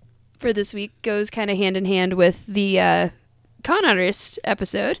news for this week goes kind of hand in hand with the Con Artist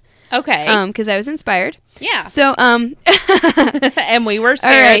episode. Okay. Because I was inspired. Yeah. So, and we were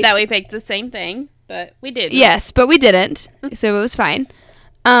scared that we picked the same thing, but we did. Yes, but we didn't. So it was fine.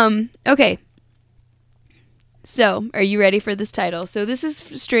 Okay. So, are you ready for this title? So, this is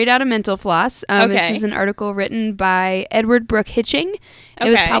straight out of Mental Floss. This is an article written by Edward Brooke Hitching. It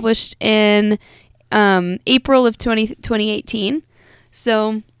was published in April of 2018.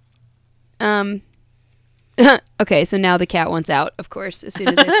 So, okay, so now the cat wants out, of course, as soon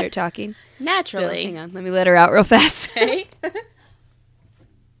as I start talking. Naturally. So, hang on, let me let her out real fast. Okay.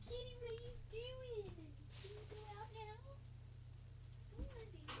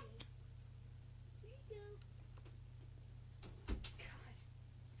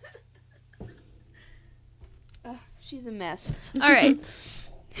 She's a mess. All right.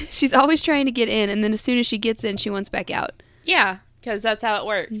 She's always trying to get in, and then as soon as she gets in, she wants back out. Yeah, because that's how it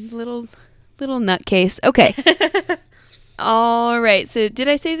works. Little nutcase. Okay. All right. So did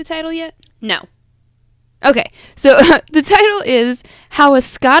I say the title yet? No. Okay. So the title is How a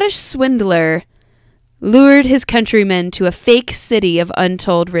Scottish Swindler Lured His Countrymen to a Fake City of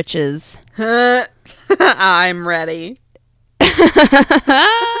Untold Riches. I'm ready.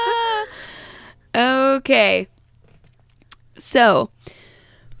 Okay. So,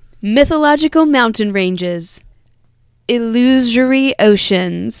 mythological mountain ranges, illusory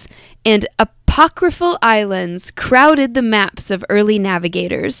oceans, and apocryphal islands crowded the maps of early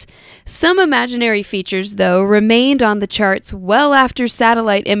navigators. Some imaginary features, though, remained on the charts well after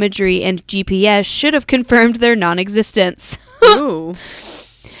satellite imagery and GPS should have confirmed their non-existence. Ooh.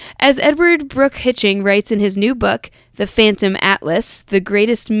 As Edward Brooke Hitching writes in his new book, The Phantom Atlas, The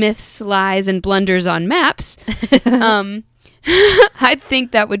Greatest Myths, Lies, and Blunders on Maps, I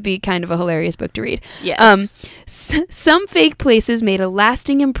think that would be kind of a hilarious book to read. Yes. Some fake places made a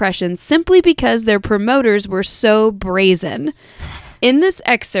lasting impression simply because their promoters were so brazen. In this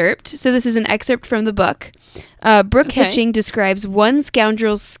excerpt, so this is an excerpt from the book, Brooke Hitching describes one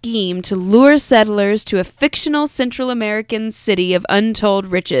scoundrel's scheme to lure settlers to a fictional Central American city of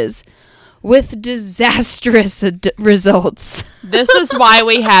untold riches, with disastrous results. This is why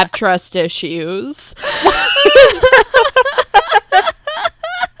we have trust issues.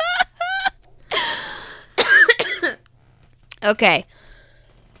 Okay.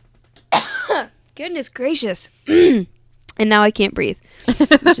 Goodness gracious. And now I can't breathe,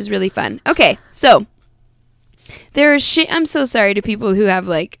 which is really fun. Okay, so I'm so sorry to people who have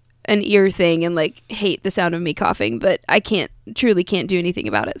like an ear thing and like hate the sound of me coughing, but I truly can't do anything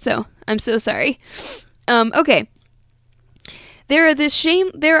about it. So I'm so sorry. Okay. There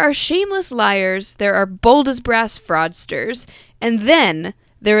are shameless liars, there are bold as brass fraudsters, and then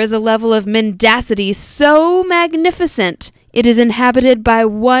there is a level of mendacity so magnificent it is inhabited by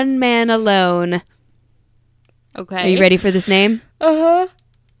one man alone. Okay. Are you ready for this name? Uh-huh.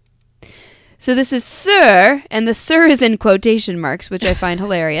 So this is Sir, and the Sir is in quotation marks, which I find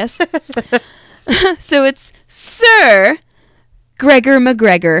hilarious. So it's Sir Gregor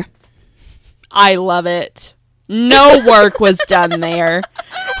MacGregor. I love it. No work was done there.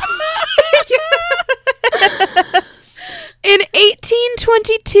 In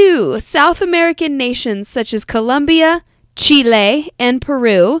 1822, South American nations such as Colombia, Chile, and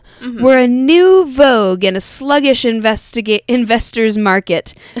Peru were a new vogue in a sluggish investors'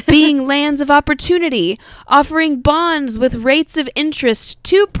 market, being lands of opportunity, offering bonds with rates of interest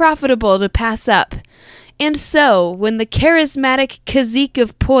too profitable to pass up. And so, when the charismatic cacique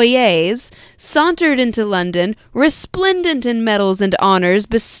of Poyais sauntered into London, resplendent in medals and honors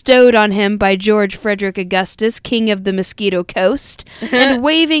bestowed on him by George Frederick Augustus, King of the Mosquito Coast, and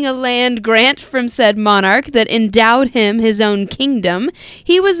waving a land grant from said monarch that endowed him his own kingdom,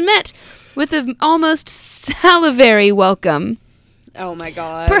 he was met with an almost salivary welcome. Oh my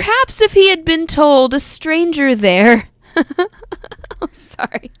god. Perhaps if he had been told a stranger there... I'm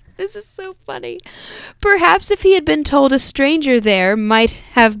sorry. This is so funny. Perhaps if he had been told a stranger there might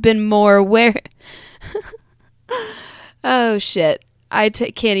have been more aware... Oh, shit. I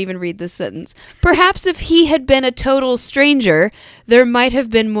can't even read this sentence. Perhaps if he had been a total stranger, there might have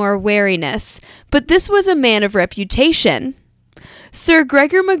been more wariness. But this was a man of reputation. Sir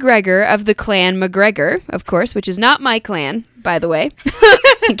Gregor MacGregor of the clan MacGregor, of course, which is not my clan, by the way,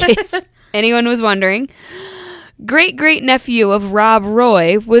 in case anyone was wondering. Great-great-nephew of Rob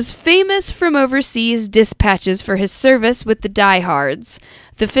Roy, was famous from overseas dispatches for his service with the Diehards,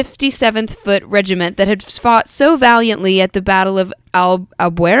 the 57th Foot Regiment that had fought so valiantly at the Battle of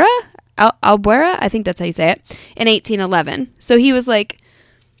Albuera? Albuera? I think that's how you say it, in 1811. So he was like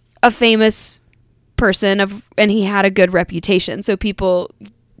a famous person, and he had a good reputation, so people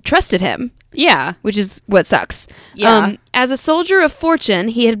trusted him. Yeah. Which is what sucks. Yeah. As a soldier of fortune,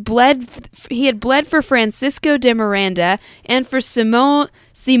 he had bled for Francisco de Miranda and for Simon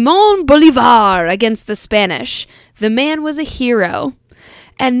Bolivar against the Spanish. The man was a hero.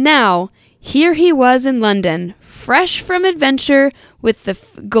 And now Here he was in London, fresh from adventure with the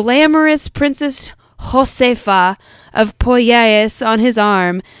glamorous Princess Josefa of Poyais on his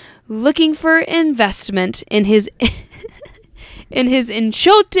arm, looking for investment in his in his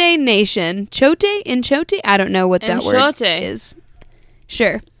Inchote nation. Chote? Inchote? I don't know what that word is.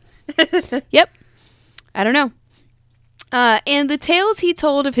 Sure. Yep. I don't know. And the tales he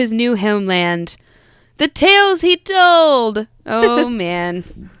told of his new homeland. The tales he told! Oh,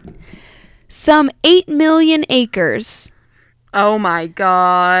 man. Some 8 million acres. Oh, my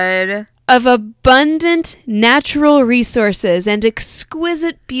God. Of abundant natural resources and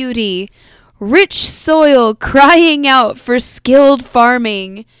exquisite beauty. Rich soil crying out for skilled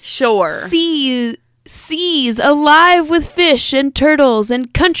farming. Sure. Seas alive with fish and turtles,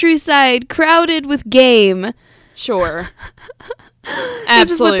 and countryside crowded with game. Sure. Absolutely.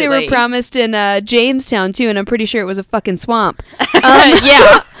 This is what they were promised in Jamestown too, and I'm pretty sure it was a fucking swamp.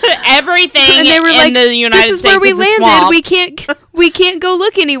 Yeah, everything. And they were in the United "This is States where we landed. Swamp. We can't go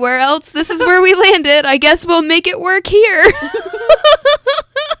look anywhere else. This is where we landed. I guess we'll make it work here."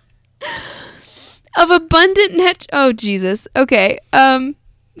 Of abundant oh Jesus. Okay.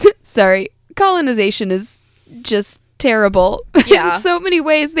 Sorry. Colonization is just terrible. Yeah. In so many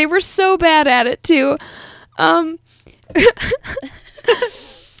ways. They were so bad at it too.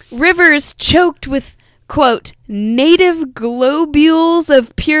 Rivers choked with, quote, native globules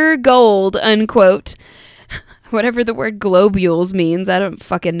of pure gold, unquote. Whatever the word globules means, I don't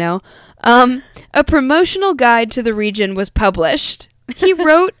fucking know. A promotional guide to the region was published. He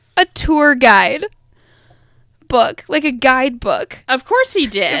wrote a tour guide book, like a guidebook. Of course he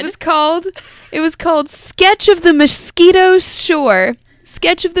did. It was called Sketch of the Mosquito Shore.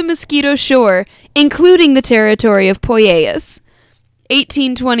 Sketch of the Mosquito Shore, including the territory of Poyais.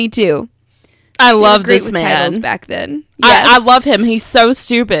 1822. I love great this with man. Titles back then. Yes. I love him. He's so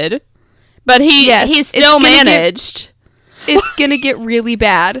stupid, but he still managed. It's gonna get really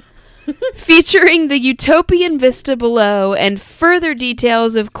bad. Featuring the utopian vista below and further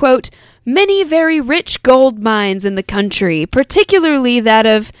details of, quote, many very rich gold mines in the country, particularly that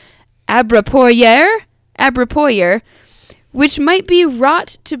of Abrapoyer, which might be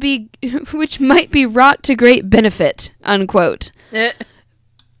wrought to great benefit, unquote.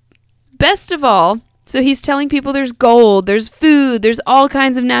 Best of all, so he's telling people there's gold, there's food, there's all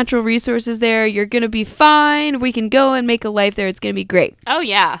kinds of natural resources there. You're going to be fine. We can go and make a life there. It's going to be great. Oh,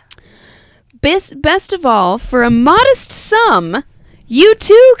 yeah. Best of all, for a modest sum, you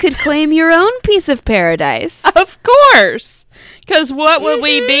too could claim your own piece of paradise. Of course. Because what would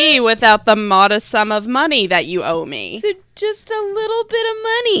we be without the modest sum of money that you owe me? So just a little bit of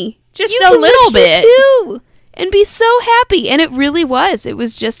money. Just a little bit. Too, and be so happy. And it really was. It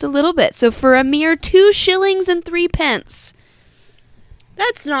was just a little bit. So for a mere 2 shillings and 3 pence.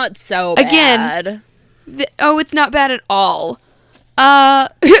 That's not so bad. It's not bad at all.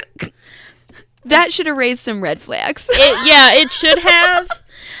 That should have raised some red flags. It should have.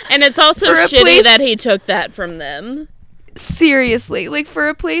 And it's also shitty that he took that from them. Seriously. Like, for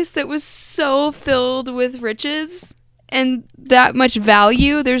a place that was so filled with riches and that much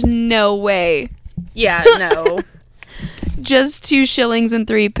value, there's no way. Yeah, no. Just 2 shillings and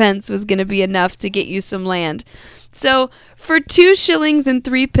 3 pence was going to be enough to get you some land. So, for 2 shillings and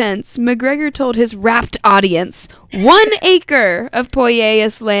 3 pence, McGregor told his rapt audience 1 acre of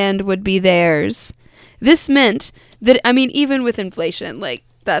Poyais land would be theirs. This meant that, I mean, even with inflation, like,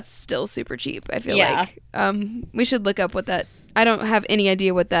 that's still super cheap, I feel like. We should look up what that... I don't have any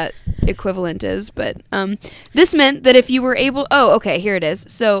idea what that equivalent is, but this meant that if you were able... Oh, okay, here it is.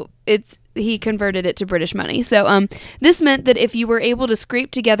 So, he converted it to British money. So, this meant that if you were able to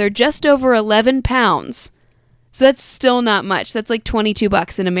scrape together just over 11 pounds... So that's still not much. That's like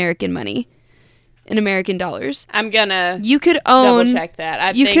 $22 in American money. In American dollars. I'm gonna you could own double check that.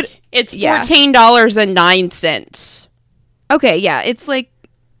 I think it's $14.09. Okay, yeah. It's like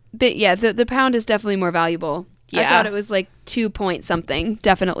the pound is definitely more valuable. Yeah. I thought it was like 2 point something,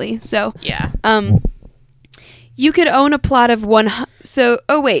 definitely. So yeah. You could own a plot of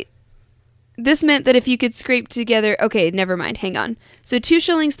this meant that if you could scrape together... Okay, never mind. Hang on. So 2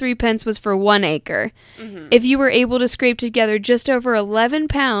 shillings 3 pence was for 1 acre. Mm-hmm. If you were able to scrape together just over 11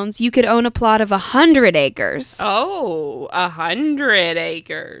 pounds, you could own a plot of 100 acres. Oh, 100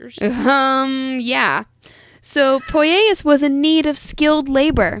 acres. Yeah. So Poyais was in need of skilled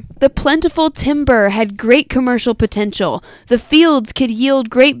labor. The plentiful timber had great commercial potential. The fields could yield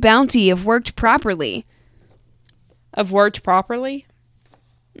great bounty if worked properly. If worked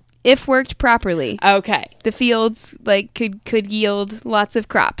properly. Okay. The fields could yield lots of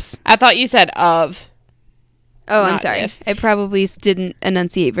crops. I thought you said of. Oh, I'm Not sorry. if. I probably didn't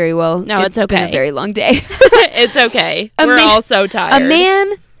enunciate very well. No, it's been a okay. very long day. It's okay. We're all so tired. A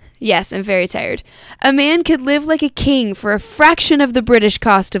man... Yes, I'm very tired. A man could live like a king for a fraction of the British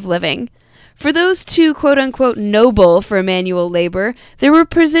cost of living. For those too quote-unquote noble for manual labor, there were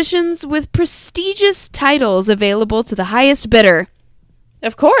positions with prestigious titles available to the highest bidder.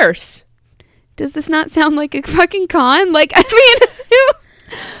 Of course. Does this not sound like a fucking con? Like, I mean,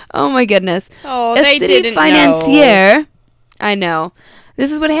 oh my goodness. Oh, A they city didn't financier. I know.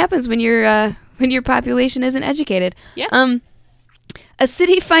 This is what happens when your population isn't educated. Yeah. A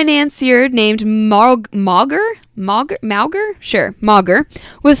city financier named Mauger? Sure, Mauger,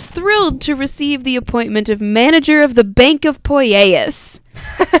 was thrilled to receive the appointment of manager of the Bank of Poyais.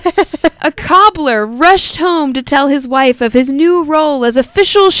 A cobbler rushed home to tell his wife of his new role as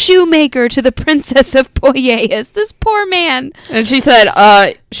official shoemaker to the Princess of Poyais. This poor man. And she said,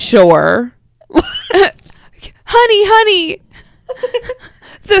 sure. Honey,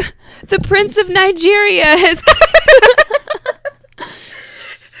 the Prince of Nigeria has...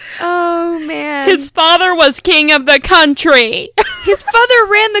 Oh, man. His father was king of the country. His father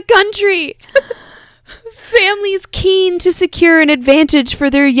ran the country. Families keen to secure an advantage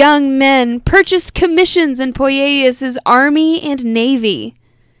for their young men purchased commissions in Poyais' army and navy.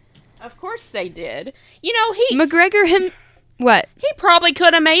 Of course they did. You know, McGregor What? he probably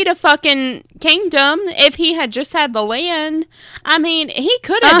could have made a fucking kingdom if he had just had the land. I mean, he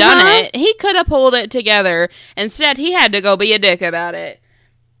could have done it. He could have pulled it together. Instead, he had to go be a dick about it.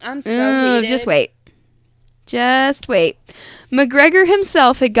 I'm so heated. Just wait. McGregor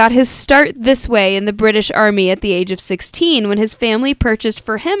himself had got his start this way in the British Army at the age of 16 when his family purchased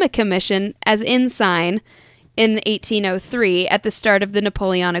for him a commission as ensign in 1803 at the start of the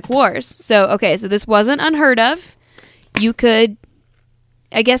Napoleonic Wars. So this wasn't unheard of. You could,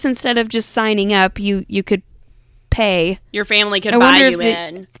 I guess instead of just signing up, you could pay. Your family could buy you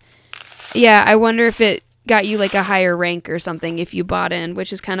in. Yeah, I wonder if it got you like a higher rank or something if you bought in,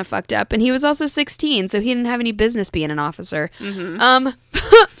 which is kind of fucked up. And he was also 16, so he didn't have any business being an officer. Mm-hmm.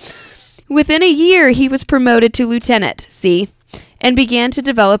 Within a year, he was promoted to lieutenant, and began to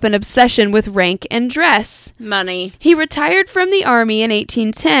develop an obsession with rank and dress. Money. He retired from the army in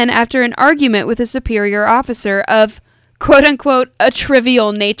 1810 after an argument with a superior officer of, quote-unquote, a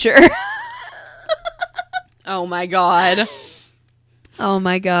trivial nature. Oh, my God. Oh,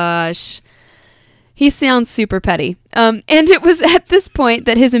 my gosh. He sounds super petty. And it was at this point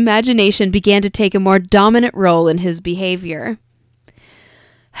that his imagination began to take a more dominant role in his behavior.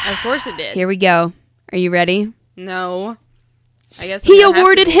 Of course it did. Here we go. Are you ready? No. I guess he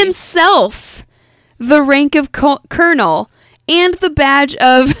awarded himself the rank of colonel and the badge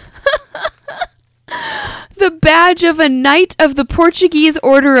of a Knight of the Portuguese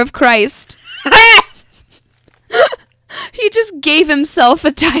Order of Christ. He just gave himself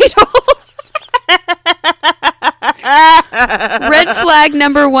a title. Red flag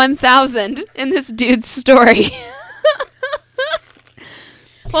number 1000 in this dude's story.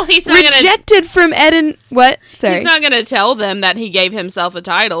 Well, he's not rejected from Edinburgh. What? Sorry. He's not going to tell them that he gave himself a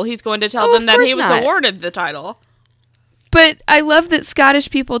title. He's going to tell them that he was awarded the title. But I love that Scottish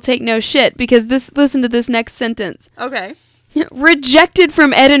people take no shit because listen to this next sentence. Okay. Rejected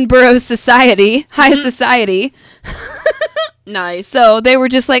from Edinburgh society, high society. Nice. So they were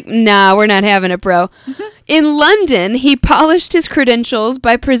just like, nah, we're not having it, bro. In London, he polished his credentials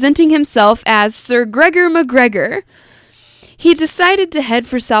by presenting himself as Sir Gregor MacGregor. He decided to head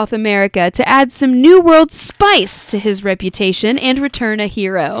for South America to add some New World spice to his reputation and return a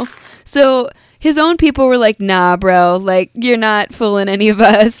hero. So his own people were like, nah, bro, like, you're not fooling any of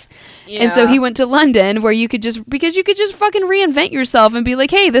us. Yeah. And so he went to London where you could just fucking reinvent yourself and be like,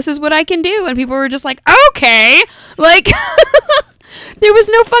 hey, this is what I can do. And people were just like, okay. Like, there was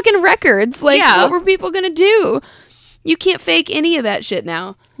no fucking records. Like, what were people going to do? You can't fake any of that shit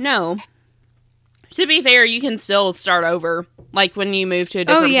now. No. To be fair, you can still start over, like when you move to a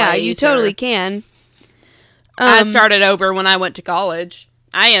different place. Oh, yeah, you totally can. I started over when I went to college.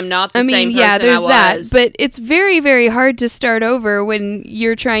 I am not the same person yeah, there's I was. that. But it's very, very hard to start over when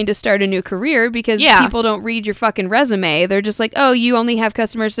you're trying to start a new career because people don't read your fucking resume. They're just like, oh, you only have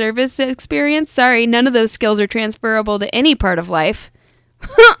customer service experience? Sorry, none of those skills are transferable to any part of life.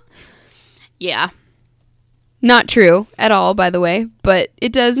 Yeah. Not true at all, by the way, but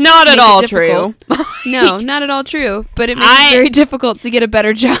it does not at all true. No, not at all true, but it makes it very difficult to get a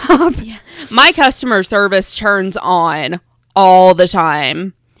better job. Yeah. My customer service turns on all the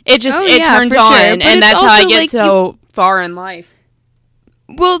time. It just turns on, and that's how I get so far in life.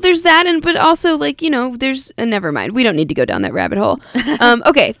 Well, there's that, but also, like, there's... never mind. We don't need to go down that rabbit hole.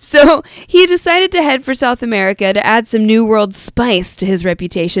 Okay, so he decided to head for South America to add some New World spice to his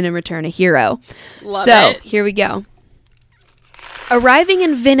reputation and return a hero. Love it. Here we go. Arriving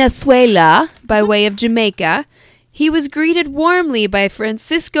in Venezuela by way of Jamaica, he was greeted warmly by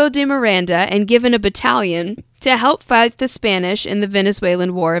Francisco de Miranda and given a battalion to help fight the Spanish in the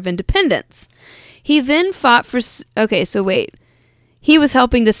Venezuelan War of Independence. He then fought for... Okay, so wait. He was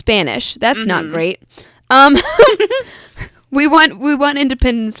helping the Spanish. That's not great. We want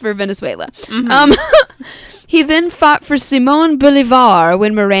independence for Venezuela. He then fought for Simón Bolívar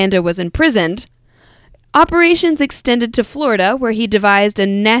when Miranda was imprisoned. Operations extended to Florida, where he devised a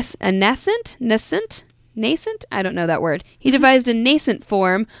nascent? I don't know that word. He devised a nascent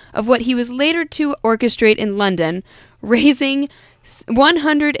form of what he was later to orchestrate in London, raising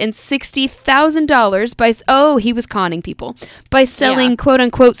 $160,000 by... Oh, he was conning people. By selling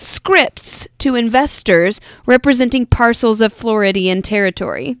quote-unquote scripts to investors representing parcels of Floridian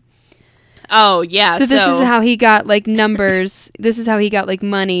territory. Oh, yeah. So this is how he got, like, numbers. This is how he got, like,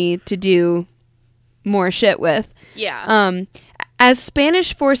 money to do more shit with. Yeah. As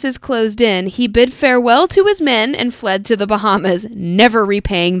Spanish forces closed in, he bid farewell to his men and fled to the Bahamas, never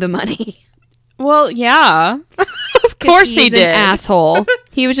repaying the money. Well, yeah. Of course he did. He's an asshole.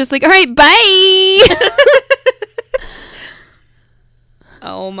 He was just like, all right, bye.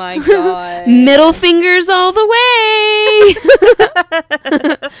 Oh my god. Middle fingers all the way.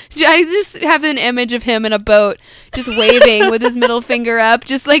 I just have an image of him in a boat just waving with his middle finger up,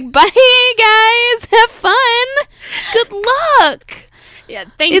 just like, bye guys, have fun, good luck. Yeah,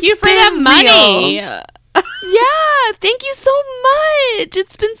 thank you for that money. Yeah, thank you so much.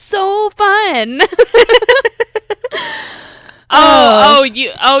 It's been so fun.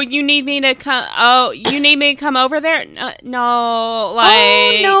 You need me to come. Oh, you need me to come over there? No,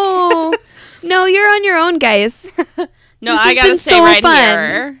 like. Oh, no, you're on your own, guys. No, I gotta stay right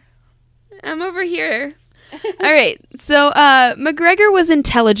here. I'm over here. All right. So, McGregor was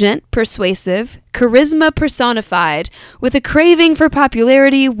intelligent, persuasive, charisma personified, with a craving for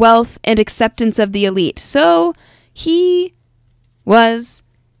popularity, wealth, and acceptance of the elite. So, he was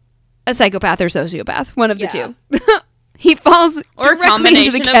a psychopath or sociopath, one of the two. He falls directly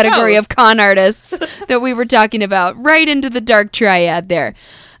into the category of con artists that we were talking about, right into the dark triad there.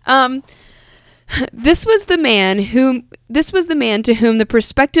 This was the man to whom the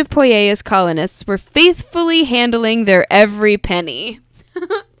prospective Poyais colonists were faithfully handling their every penny.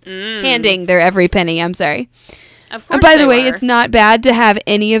 Handing their every penny, I'm sorry. Of course. By the way, it's not bad to have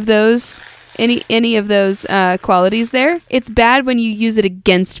any of those qualities there. It's bad when you use it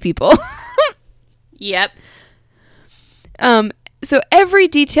against people. Yep. So every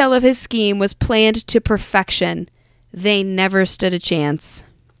detail of his scheme was planned to perfection. They never stood a chance.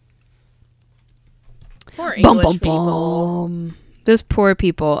 Poor English people. Those poor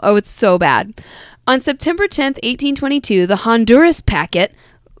people. Oh, it's so bad. On September 10th, 1822, the Honduras packet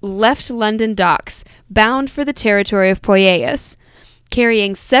left London docks, bound for the territory of Poyais,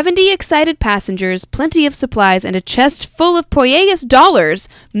 carrying 70 excited passengers, plenty of supplies, and a chest full of Poyais dollars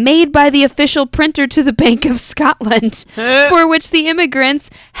made by the official printer to the Bank of Scotland, for which the immigrants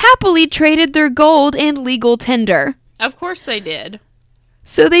happily traded their gold and legal tender. Of course they did.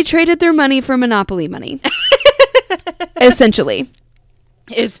 So they traded their money for monopoly money. Essentially.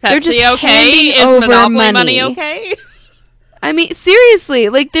 Is Pepsi okay? Is monopoly money okay? I mean, seriously,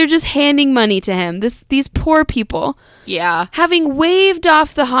 like, they're just handing money to him. These poor people. Yeah. Having waved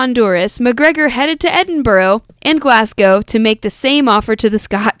off the Honduras, McGregor headed to Edinburgh and Glasgow to make the same offer to the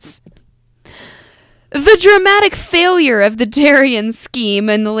Scots. The dramatic failure of the Darien scheme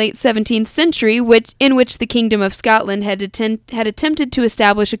in the late 17th century, in which the Kingdom of Scotland had attempted to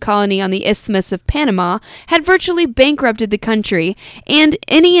establish a colony on the Isthmus of Panama, had virtually bankrupted the country, and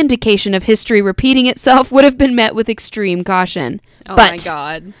any indication of history repeating itself would have been met with extreme caution. Oh my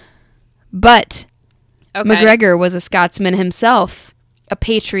God. But McGregor was a Scotsman himself, a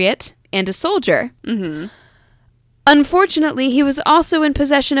patriot, and a soldier. Mm-hmm. Unfortunately, he was also in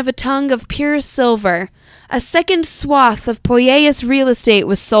possession of a tongue of pure silver. A second swath of Poyais real estate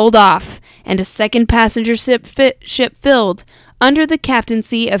was sold off, and a second passenger ship filled under the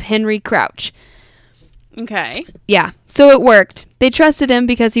captaincy of Henry Crouch. Okay. Yeah, so it worked. They trusted him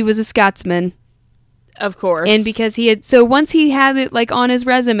because he was a Scotsman. Of course. And because he had... So once he had it, like, on his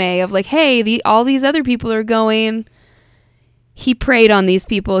resume of, like, hey, all these other people are going... He preyed on these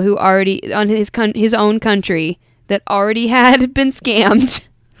people who already... On his own country... that already had been scammed.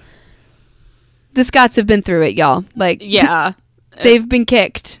 The Scots have been through it, y'all. Like, yeah. They've been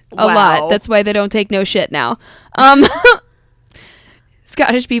kicked a lot. That's why they don't take no shit now.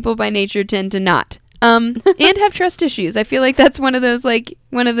 Scottish people by nature tend to not. And have trust issues. I feel like that's one of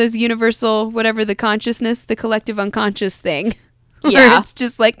those universal, whatever the consciousness, the collective unconscious thing. Where it's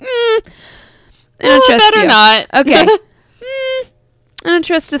just like, I don't trust better you. Not. Okay. I don't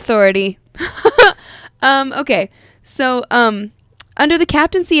trust authority. Okay. So, under the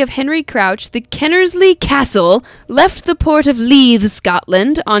captaincy of Henry Crouch, the Kennersley Castle left the port of Leith,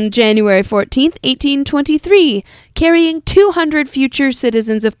 Scotland, on January 14th, 1823, carrying 200 future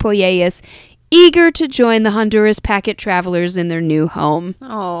citizens of Poyais, eager to join the Honduras packet travelers in their new home.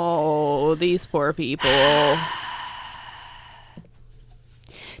 Oh, these poor people.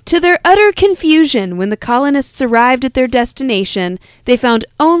 To their utter confusion, when the colonists arrived at their destination, they found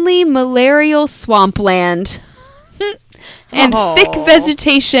only malarial swampland and thick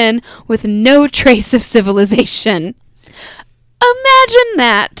vegetation with no trace of civilization. Imagine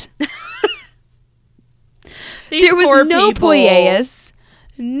that. There was no Poyais,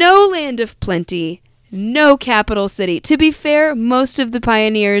 no land of plenty, no capital city. To be fair, most of the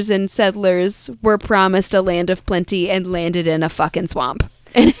pioneers and settlers were promised a land of plenty and landed in a fucking swamp.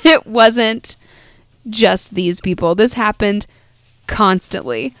 And it wasn't just these people. This happened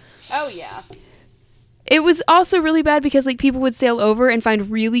constantly. Oh, yeah. It was also really bad because, like, people would sail over and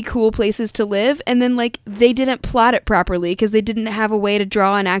find really cool places to live, and then, like, they didn't plot it properly because they didn't have a way to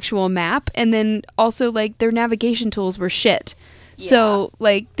draw an actual map, and then also, like, their navigation tools were shit. Yeah. So,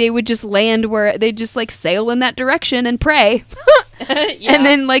 like, they would just land where they'd just, like, sail in that direction and pray. Yeah. And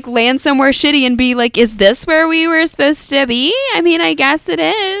then, like, land somewhere shitty and be like, is this where we were supposed to be? I mean, I guess it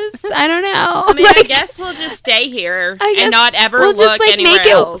is. I don't know. I mean, I guess we'll just stay here and not ever look just, like, anywhere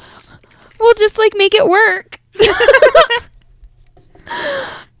else. We'll just, like, make it work.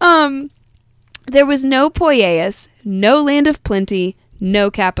 There was no Poyais, no land of plenty,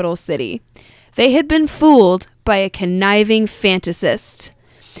 no capital city. They had been fooled by a conniving fantasist.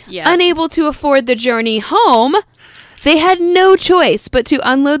 Yep. Unable to afford the journey home, they had no choice but to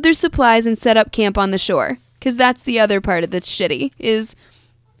unload their supplies and set up camp on the shore. Because that's the other part of that's shitty, is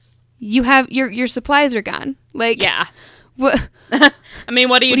you have your supplies are gone. Like, yeah. What? I mean,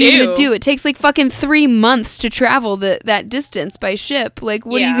 what are you gonna do? It takes like fucking 3 months to travel that distance by ship. Like,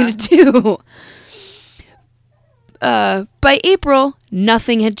 what are you gonna do? By April,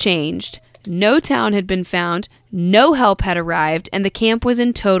 nothing had changed. No town had been found. No help had arrived, and the camp was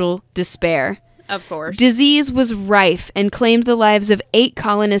in total despair. Of course. Disease was rife and claimed the lives of 8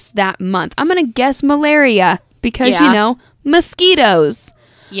 colonists that month. I'm gonna guess malaria because mosquitoes.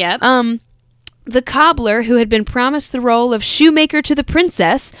 Yep. The cobbler, who had been promised the role of shoemaker to the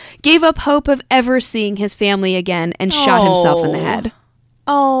princess, gave up hope of ever seeing his family again and shot himself in the head.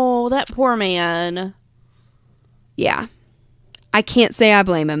 Oh, that poor man. Yeah. I can't say I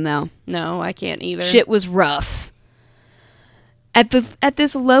blame him, though. No, I can't either. Shit was rough. At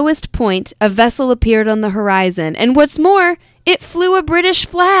this lowest point, a vessel appeared on the horizon, and what's more, it flew a British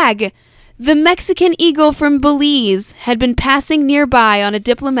flag. The Mexican Eagle from Belize had been passing nearby on a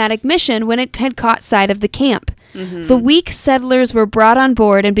diplomatic mission when it had caught sight of the camp. Mm-hmm. The weak settlers were brought on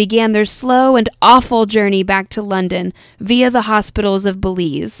board and began their slow and awful journey back to London via the hospitals of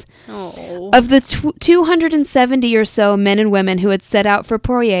Belize. Oh. Of the 270 or so men and women who had set out for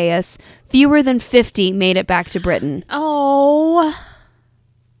Poyais, fewer than 50 made it back to Britain. Oh.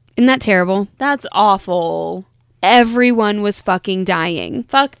 Isn't that terrible? That's awful. Everyone was fucking dying.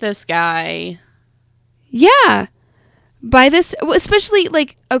 Fuck this guy. Yeah. By this, especially,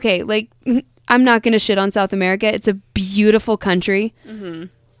 like, okay, like, I'm not going to shit on South America. It's a beautiful country. Mm-hmm.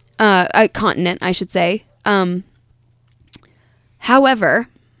 A continent, I should say. However,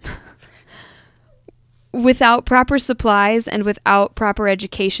 without proper supplies and without proper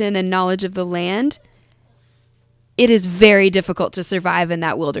education and knowledge of the land, it is very difficult to survive in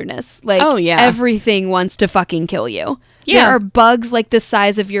that wilderness. Like, everything wants to fucking kill you. Yeah. There are bugs like the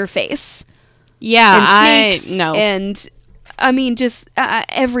size of your face. Yeah, and snakes. And, I mean, just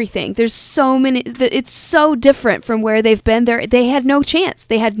everything. There's so many. It's so different from where they've been. They had no chance.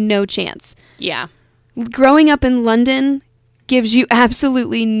 Yeah. Growing up in London gives you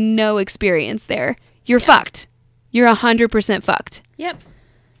absolutely no experience there. You're fucked. You're 100% fucked. Yep.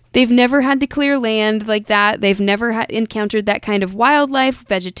 They've never had to clear land like that. They've never encountered that kind of wildlife,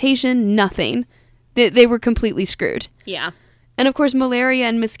 vegetation, nothing. They were completely screwed. Yeah. And of course, malaria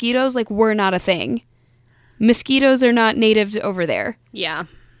and mosquitoes, like, were not a thing. Mosquitoes are not native to over there. Yeah.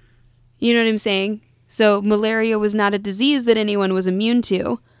 You know what I'm saying? So malaria was not a disease that anyone was immune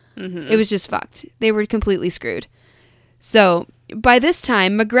to. Mm-hmm. It was just fucked. They were completely screwed. So by this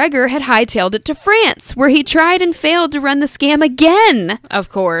time, MacGregor had hightailed it to France, where he tried and failed to run the scam again. Of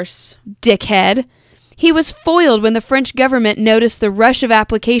course. Dickhead. He was foiled when the French government noticed the rush of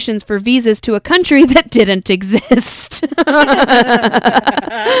applications for visas to a country that didn't exist.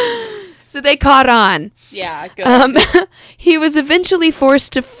 So they caught on. Yeah, good. He was eventually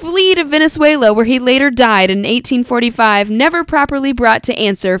forced to flee to Venezuela, where he later died in 1845, never properly brought to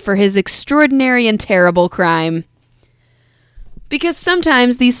answer for his extraordinary and terrible crime. Because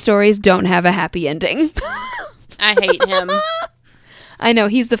sometimes these stories don't have a happy ending. I hate him. I know,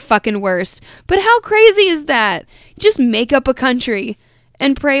 he's the fucking worst. But how crazy is that? Just make up a country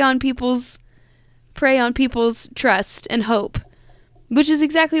and prey on people's trust and hope. Which is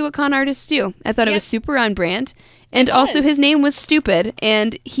exactly what con artists do. I thought it was super on brand. And also his name was stupid,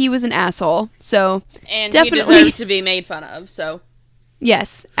 and he was an asshole. So and definitely he deserved to be made fun of, so.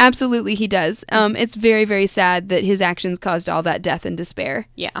 Yes, absolutely he does. It's very, very sad that his actions caused all that death and despair.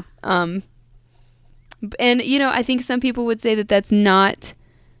 Yeah. And, you know, I think some people would say that that's not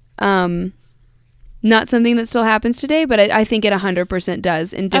something that still happens today, but I think it 100%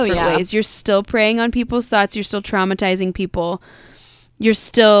 does in different ways. You're still preying on people's thoughts. You're still traumatizing people. You're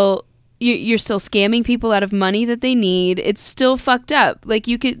still scamming people out of money that they need. It's still fucked up. Like,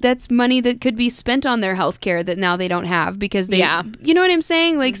 that's money that could be spent on their health care that now they don't have because they, you know what I'm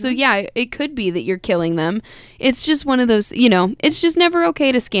saying? Like, so yeah, it could be that you're killing them. It's just one of those, you know, it's just never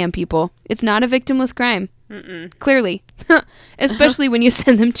okay to scam people. It's not a victimless crime. Mm-mm. Clearly. Especially when you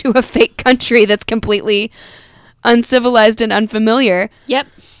send them to a fake country that's completely uncivilized and unfamiliar. Yep.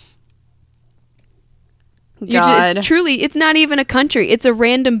 It's truly, it's not even a country. It's a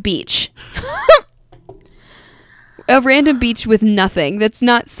random beach. A random beach with nothing that's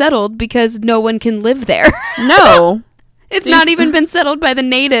not settled because no one can live there. No. It's not even been settled by the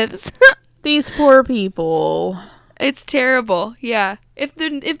natives. These poor people. It's terrible. Yeah.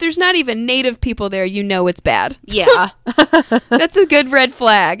 If there's not even native people there, you know it's bad. Yeah. That's a good red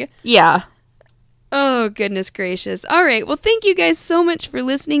flag. Yeah. Oh, goodness gracious. All right. Well, thank you guys so much for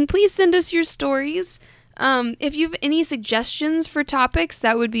listening. Please send us your stories. If you have any suggestions for topics,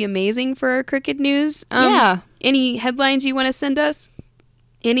 that would be amazing for our Crooked News. Any headlines you want to send us?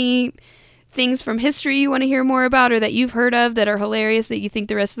 Any things from history you want to hear more about or that you've heard of that are hilarious that you think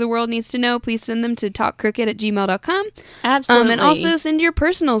the rest of the world needs to know, please send them to talkcrooked@gmail.com. Absolutely. And also send your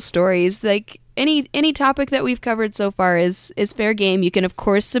personal stories. Like, any topic that we've covered so far is fair game. You can, of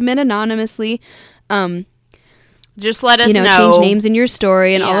course, submit anonymously. Just let us know. Change names in your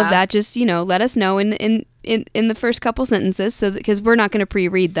story and all of that. Just, let us know in the first couple sentences, so because we're not going to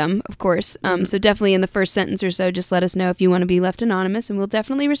pre-read them, of course. So definitely in the first sentence or so, just let us know if you want to be left anonymous, and we'll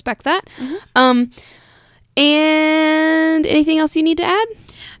definitely respect that. And anything else you need to add?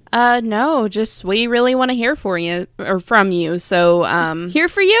 No, just we really want to hear from you. So, hear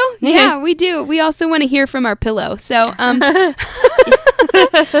for you? Yeah, we do. We also want to hear from our pillow. So,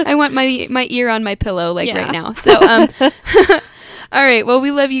 I want my ear on my pillow right now. So, all right. Well,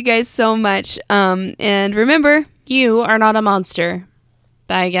 we love you guys so much. And remember, you are not a monster.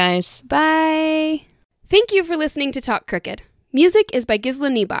 Bye, guys. Bye. Thank you for listening to Talk Crooked. Music is by Gisla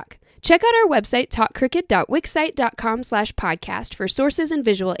Niebach. Check out our website, talkcrooked.wixsite.com/podcast for sources and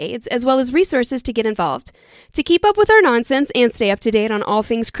visual aids, as well as resources to get involved. To keep up with our nonsense and stay up to date on all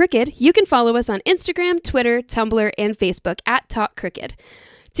things Crooked, you can follow us on Instagram, Twitter, Tumblr, and Facebook @TalkCrooked.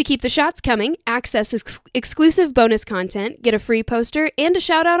 To keep the shots coming, access exclusive bonus content, get a free poster, and a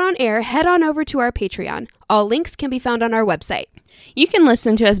shout out on air, head on over to our Patreon. All links can be found on our website. You can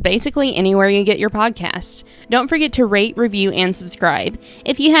listen to us basically anywhere you get your podcast. Don't forget to rate, review, and subscribe.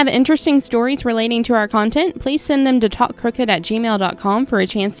 If you have interesting stories relating to our content, please send them to talkcrooked@gmail.com for a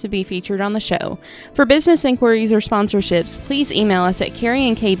chance to be featured on the show. For business inquiries or sponsorships, please email us at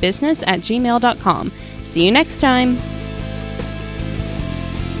carrieandkbusiness@gmail.com. See you next time.